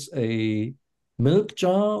is a milk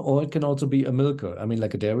jar, or it can also be a milker. I mean,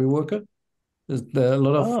 like a dairy worker. There are a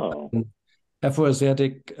lot of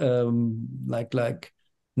Afroasiatic, like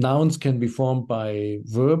nouns can be formed by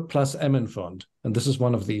verb plus M in front. And this is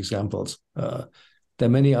one of the examples. There are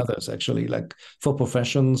many others, actually, like for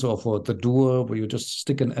professions or for the doer, where you just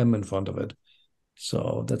stick an M in front of it.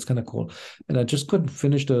 So that's kind of cool. And I just couldn't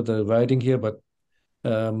finish the writing here, but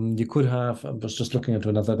you could have, I was just looking into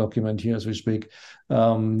another document here as we speak.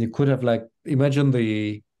 You could have like, imagine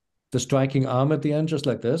the striking arm at the end, just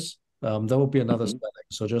like this. That would be another spelling.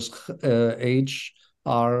 So just H,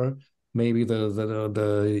 R, maybe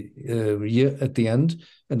the year at the end.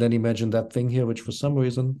 And then imagine that thing here, which for some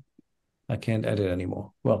reason I can't edit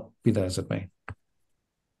anymore. Well, be that as it may. I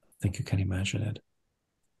think you can imagine it.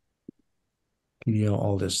 Clear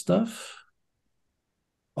all this stuff.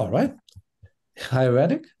 All right.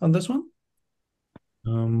 Hieratic on this one.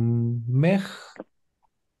 Mech,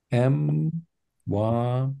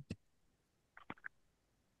 wa.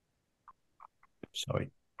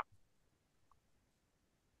 Sorry.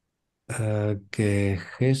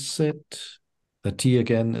 Geheset. The T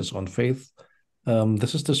again is on faith.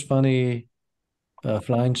 This is this funny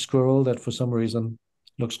flying squirrel that for some reason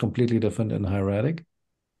looks completely different in hieratic.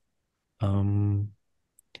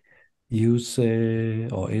 Use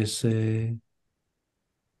or ese.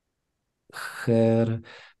 Her.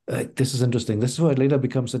 This is interesting. This is where it later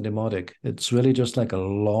becomes a demotic. It's really just like a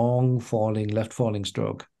long falling, left falling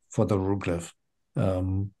stroke for the ruglyph.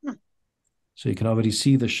 So you can already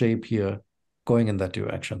see the shape here going in that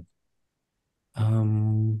direction.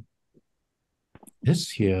 This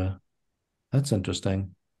here, that's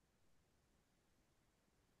interesting.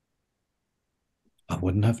 I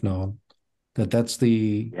wouldn't have known that that's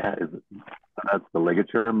the... Yeah, that's the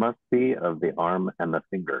ligature must be of the arm and the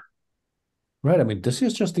finger. Right, I mean, this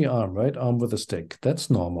is just the arm, right? Arm with a stick.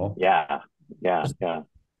 That's normal. Yeah. The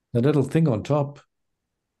little thing on top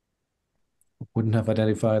wouldn't have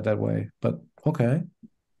identified that way, but okay.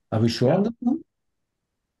 Are we sure on that one?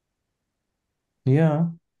 Yeah,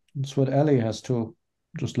 that's what Ellie has too.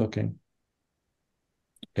 Just looking.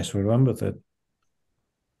 Guess we run with it.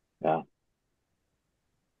 Yeah.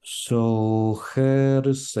 So,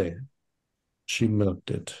 Herse, she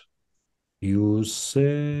milked it. You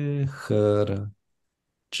say her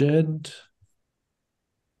Jed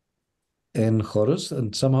and Horus,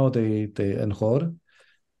 and somehow they and Hor,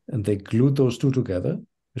 and they glued those two together,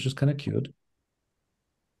 which is kind of cute.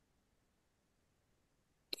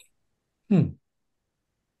 Did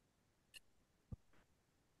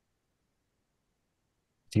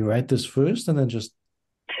you write this first and then just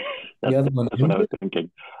the other one? That's what I was thinking.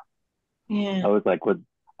 Yeah. I was like,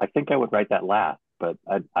 I think I would write that last, but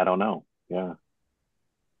I don't know. Yeah.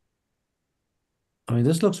 I mean,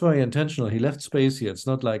 this looks very intentional. He left space here. It's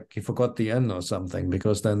not like he forgot the N or something,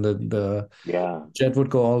 because then the jet would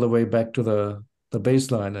go all the way back to the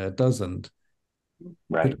baseline, and it doesn't.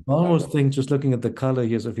 Right. But I almost think, just looking at the color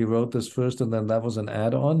here, so if he wrote this first and then that was an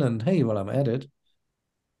add-on, and hey, well, I'm at it.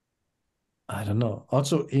 I don't know.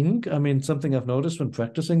 Also, ink, I mean, something I've noticed when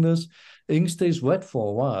practicing this, ink stays wet for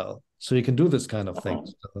a while. So you can do this kind of thing.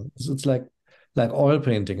 So it's like oil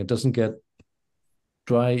painting. It doesn't get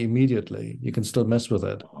dry immediately. You can still mess with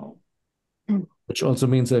it. Which also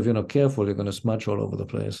means that if you're not careful, you're going to smudge all over the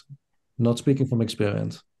place. Not speaking from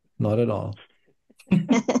experience. Not at all.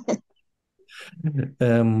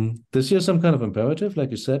 This here's some kind of imperative,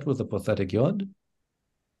 like you said, with a pathetic yod.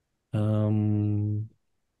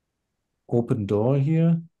 Open door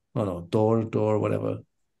here. Oh no, door, whatever.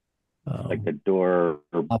 Like the door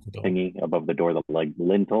thingy above the door, the like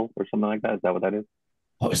lintel or something like that. Is that what that is?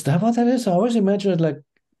 Oh, is that what that is? I always imagine it like,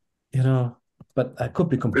 but I could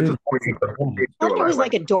be completely wrong. I thought it was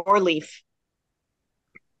like a door leaf.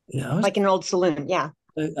 Yeah, like an old saloon. Yeah.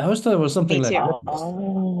 I always thought it was something like that.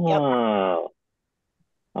 Oh,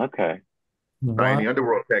 okay. Right, in the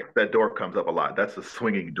underworld text, that door comes up a lot. That's a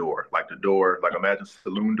swinging door, like the door, like imagine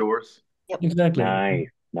saloon doors. Yep. Exactly.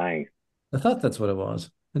 Nice. I thought that's what it was.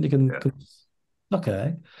 And you can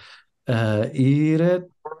okay. Eat it.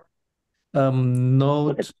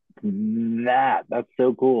 Note that. That's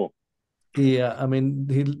so cool. Yeah, I mean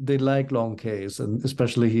they like long Ks, and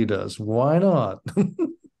especially he does. Why not?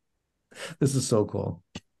 This is so cool.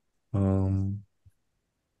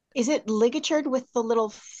 Is it ligatured with the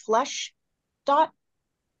little flesh dot?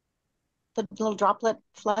 The little droplet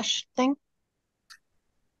flesh thing?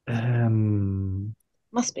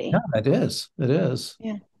 Must be. Yeah, it is. It is.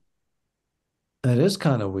 Yeah. It is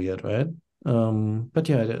kind of weird, right? But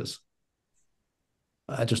yeah, it is.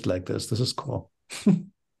 I just like this. This is cool.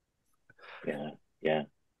 Yeah.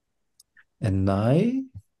 And Nai,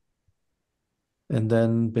 and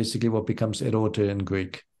then basically what becomes erote in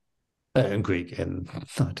Greek. In Greek, and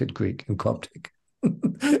not in Greek, in Coptic.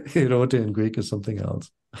 Erote in Greek is something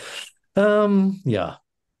else. Yeah.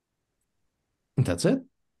 That's it.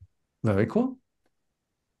 Very cool.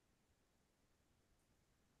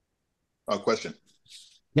 Question.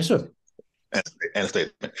 Yes, sir. And a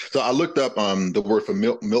statement. So I looked up the word for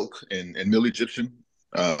milk in Middle Egyptian,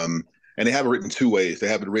 and they have it written two ways. They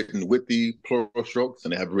have it written with the plural strokes,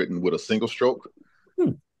 and they have it written with a single stroke.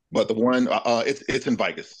 But the one it's in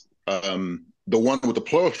Vicus. The one with the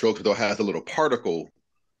plural strokes though has a little particle,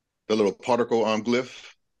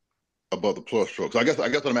 glyph above the plural stroke. So I guess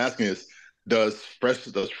what I'm asking is, does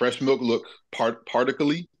fresh milk look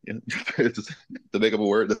particly? To make up a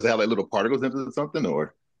word, does it have like little particles into something,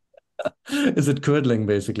 or is it curdling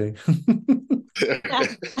basically?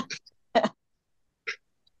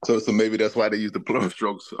 So maybe that's why they use the plural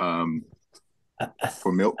strokes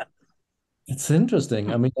for milk. It's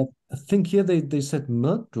interesting. I mean, I think here they said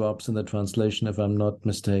milk drops in the translation, if I'm not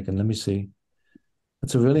mistaken. Let me see.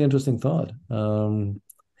 It's a really interesting thought.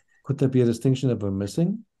 Could there be a distinction that we're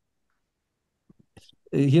missing?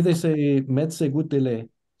 Here they say metse gut delay.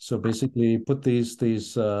 So basically put these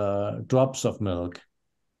drops of milk.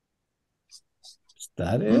 Is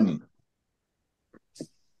that it? Mm.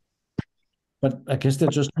 But I guess they're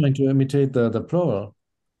just trying to imitate the plural.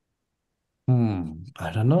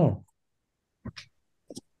 I don't know.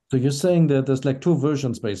 So you're saying that there's like two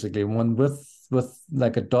versions basically, one with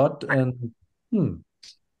like a dot and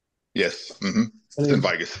Yes. Mm-hmm. It's in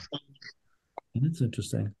Vegas. that's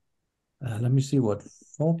interesting. Let me see what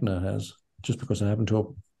Faulkner has, just because I happen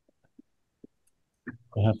to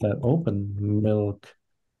have that open. Milk,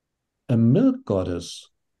 a milk goddess.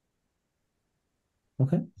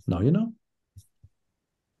 Okay, now you know.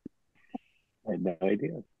 I had no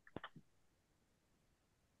idea.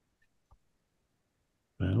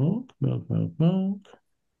 Milk, milk, milk, milk.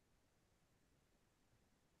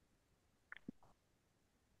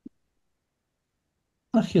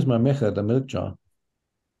 Ah, here's my mecha, the milk jar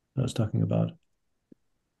I was talking about.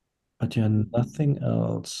 But yeah, nothing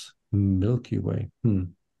else. Milky Way.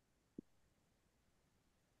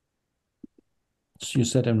 So you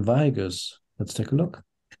said in Vigus. Let's take a look.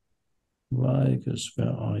 Vigus,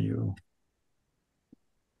 where are you?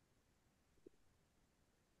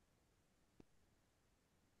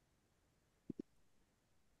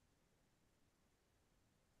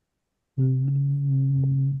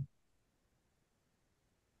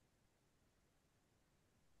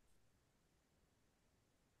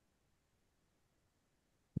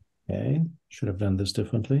 Okay, should have done this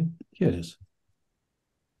differently. Here it is.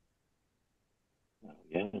 Oh,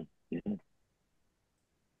 yeah, yeah.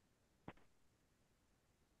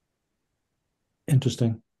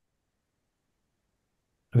 Interesting.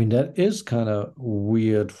 I mean, that is kind of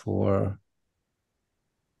weird for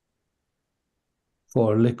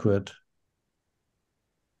liquid.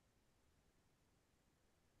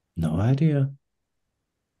 No idea.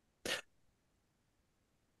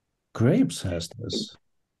 Grapes has this.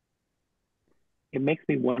 It makes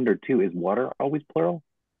me wonder too, is water always plural?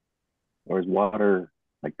 Or is water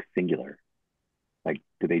like singular? Like,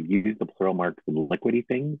 do they use the plural marks in liquidy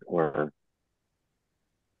things or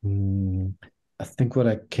I think what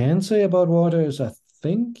I can say about water is I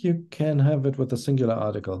think you can have it with a singular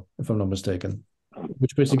article, if I'm not mistaken,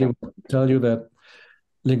 which basically okay. will tell you that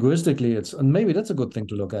linguistically it's, and maybe that's a good thing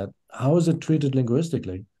to look at. How is it treated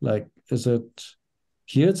linguistically? Like, is it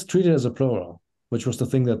here it's treated as a plural, which was the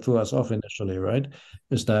thing that threw us off initially, right?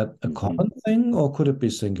 Is that a common thing or could it be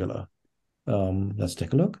singular? Let's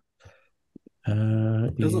take a look.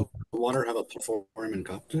 Doesn't water have a form in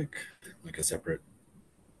Coptic, like a separate?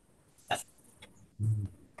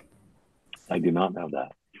 I do not know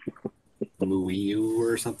that. Muiu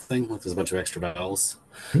or something with a bunch of extra vowels.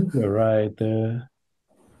 I think you're right. I'm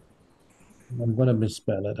gonna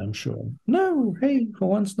misspell it, I'm sure. No, hey, for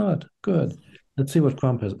once not. Good. Let's see what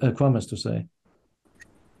Crumb has to say.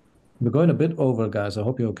 We're going a bit over, guys. I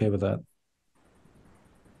hope you're okay with that.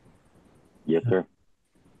 Yes, sir.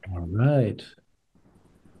 All right.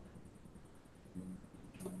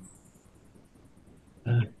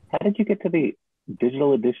 How did you get to the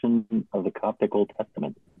digital edition of the Coptic Old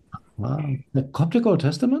Testament? Wow. The Coptic Old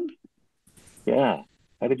Testament? Yeah.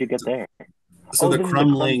 How did you get there? So the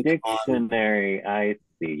Crumb link dictionary. I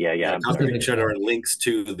see. Yeah. Coptic Dictionary links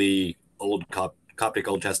to the old Coptic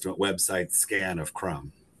Old Testament website scan of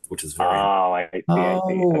Crumb, which is very. Oh, I see.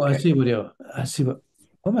 Oh, Okay. I see what you. I see what.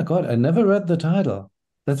 Oh my God! I never read the title.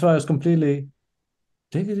 That's why I was completely.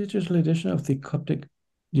 Take a digital edition of the Coptic.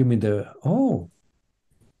 You mean the? Oh,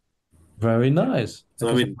 very nice. So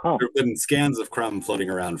I mean, there have been scans of Crumb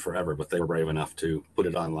floating around forever, but they were brave enough to put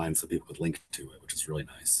it online so people could link to it, which is really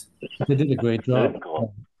nice. They did a great job.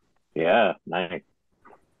 Cool. Yeah, nice.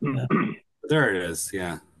 Yeah. There it is.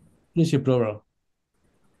 Yeah. Here's your plural.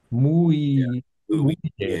 Muy.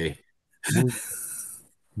 Muye.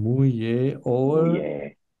 Muye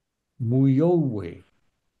or muyowe.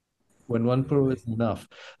 When one plural is enough.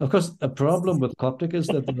 Of course, a problem with Coptic is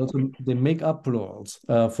that they make up plurals.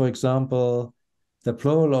 For example, the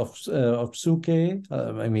plural of psuke,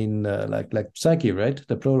 like psyche, right?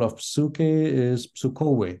 The plural of psuke is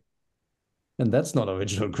psukowe, and that's not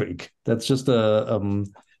original Greek. That's just a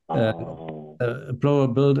plural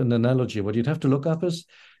built in analogy. What you'd have to look up is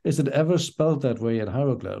it ever spelled that way in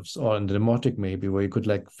hieroglyphs or in the demotic maybe, where you could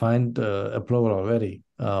like find a plural already?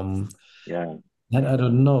 Yeah. I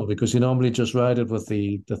don't know because you normally just write it with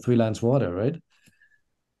the three lines water, right?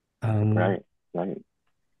 Right.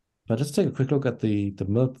 But let's take a quick look at the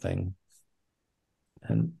milk thing.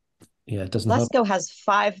 And yeah, it doesn't help. Lesko has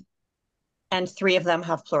 5, and 3 of them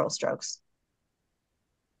have plural strokes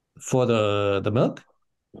For the milk?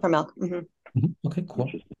 for milk. Okay,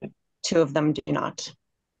 cool. 2 of them do not.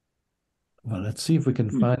 Well, let's see if we can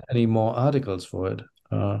find any more articles for it.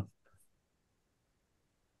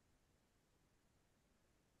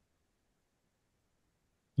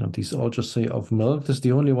 No, these all just say of milk. This is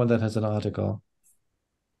the only one that has an article.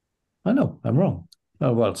 I know, I'm wrong.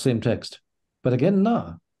 Oh, well, same text. But again,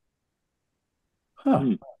 nah.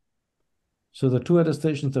 Huh. So the 2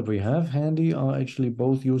 attestations that we have handy are actually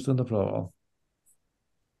both used in the plural.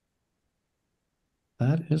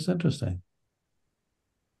 That is interesting.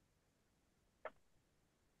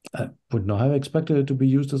 I would not have expected it to be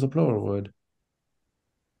used as a plural word.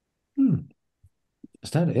 Is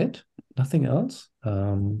that it? Nothing else?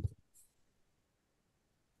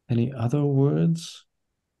 Any other words?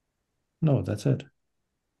 No, that's it.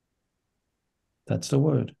 That's the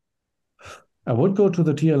word. I would go to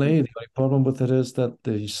the TLA. The only problem with it is that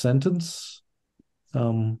the sentence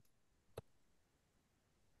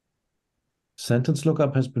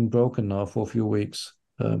lookup has been broken now for a few weeks.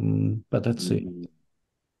 But let's see.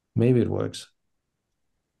 Maybe it works.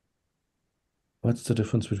 What's the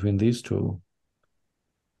difference between these two?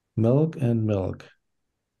 Milk and milk.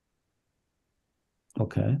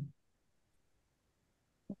 Okay.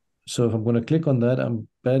 So if I'm going to click on that, I'm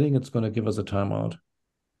betting it's going to give us a timeout.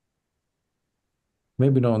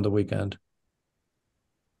 Maybe not on the weekend.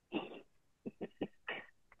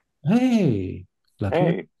 Hey, lucky.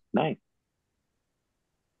 Hey, nice.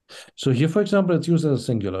 So here, for example, it's used as a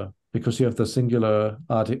singular because you have the singular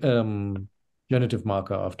genitive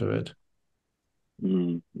marker after it.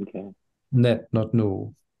 Okay. Net, not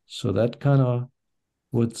new. So that kind of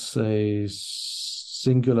would say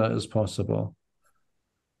singular is possible.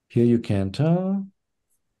 Here you can't tell.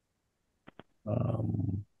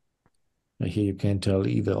 Here you can't tell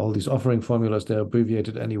either. All these offering formulas, they're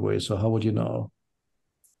abbreviated anyway. So how would you know?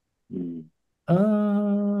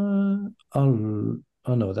 Oh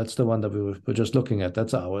no, that's the one that we were just looking at.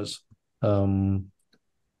 That's ours.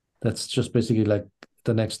 That's just basically like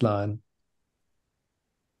the next line.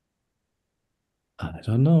 I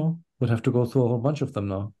don't know. We'd have to go through a whole bunch of them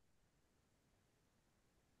now.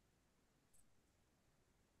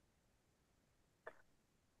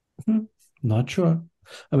 Not sure.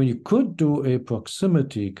 I mean, you could do a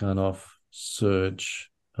proximity kind of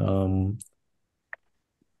search. Hang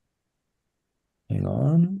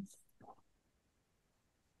on.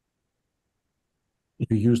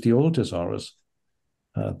 If you use the old thesaurus,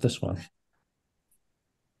 this one.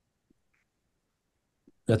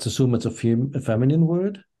 Let's assume it's a feminine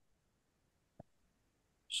word.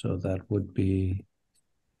 So that would be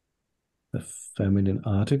the feminine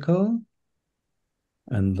article.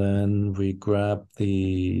 And then we grab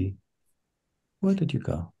the, where did you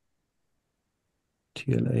go?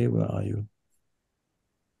 TLA, where are you?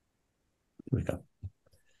 Here we go.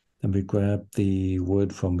 Then we grab the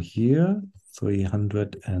word from here,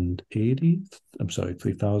 380, I'm sorry,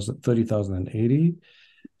 30,080.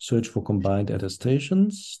 Search for combined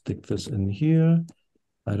attestations, stick this in here.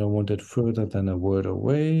 I don't want it further than a word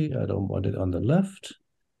away. I don't want it on the left,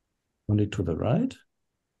 only to the right.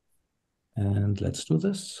 And let's do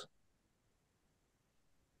this.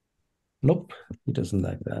 Nope, he doesn't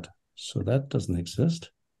like that. So that doesn't exist.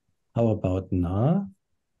 How about na?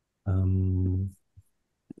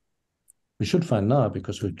 We should find na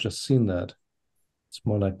because we've just seen that. It's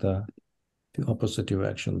more like the opposite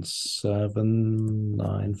direction.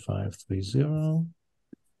 79530.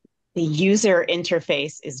 The user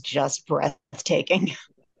interface is just breathtaking.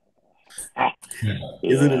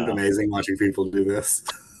 Isn't it amazing watching people do this?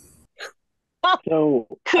 So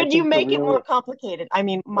could you make it more complicated? I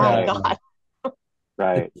mean, my God.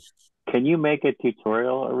 Right. Can you make a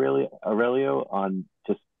tutorial, Aurelio, on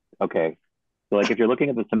just, okay. So like if you're looking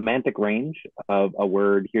at the semantic range of a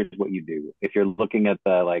word, here's what you do. If you're looking at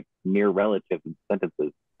the like near relative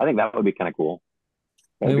sentences, I think that would be kind of cool.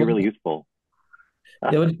 That would be really useful.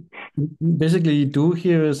 Yeah, what basically you do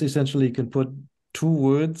here is essentially you can put 2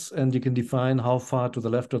 words and you can define how far to the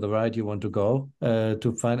left or the right you want to go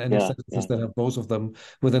to find any sentences that have both of them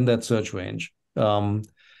within that search range.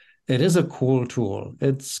 It is a cool tool.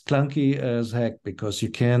 It's clunky as heck because you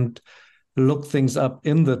can't look things up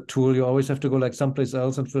in the tool. You always have to go like someplace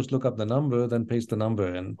else and first look up the number, then paste the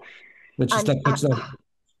number in. Which is like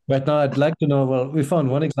right now, I'd like to know, well, we found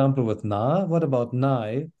one example with na. What about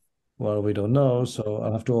nai? Well, we don't know, so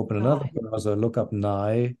I'll have to open another browser, look up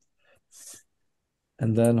nai,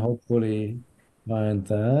 and then hopefully find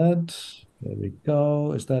that. There we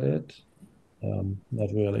go. Is that it? Not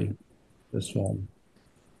really. This one.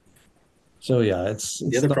 So yeah,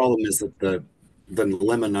 The other problem is that the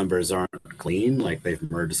lemma numbers aren't clean, like they've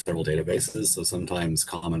merged several databases, so sometimes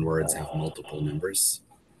common words have multiple numbers.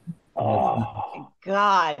 Oh,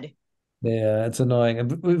 God. yeah, it's annoying.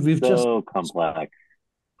 And we've so complex.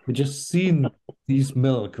 we just seen these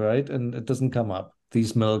milk, right? And it doesn't come up.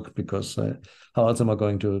 These milk, because how else am I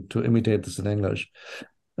going to imitate this in English?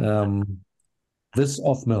 This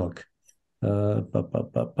of milk. Ba, ba,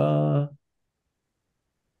 ba, ba.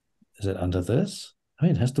 Is it under this? I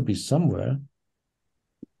mean, it has to be somewhere.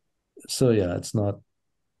 So yeah, it's not.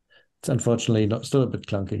 It's unfortunately not still a bit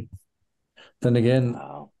clunky. Then again,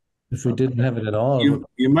 Wow. if we didn't have it at all,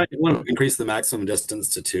 You might want to increase the maximum distance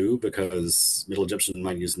to 2 because Middle Egyptian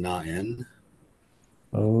might use na in.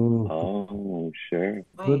 Oh, sure.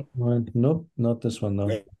 Good point. Nope, not this one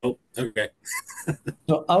though. Oh, okay.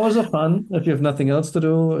 So hours of fun. If you have nothing else to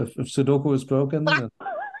do, if Sudoku is broken.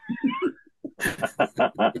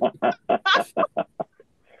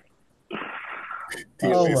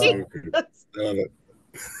 Oh, wow. I love it.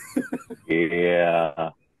 Yeah.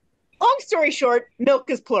 Long story short, milk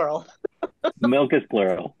is plural. Milk is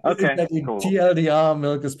plural. Okay. Exactly. Cool. TLDR,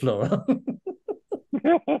 milk is plural.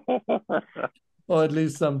 Or at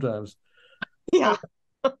least sometimes. Yeah.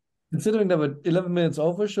 Considering that we're 11 minutes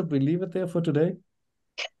over, should we leave it there for today?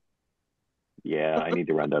 Yeah, I need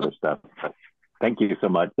to run to other stuff. Thank you so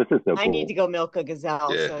much. This is so cool. I need to go milk a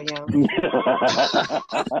gazelle, Yeah. so yeah.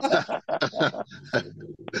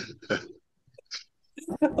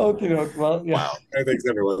 Okay, well, yeah. Wow. Thanks,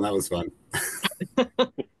 everyone. That was fun.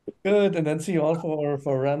 Good. And then see you all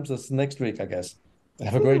for Ramses next week, I guess.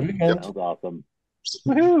 Have a great weekend. That was awesome.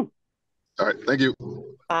 Woohoo! All right. Thank you.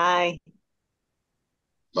 Bye.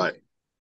 Bye.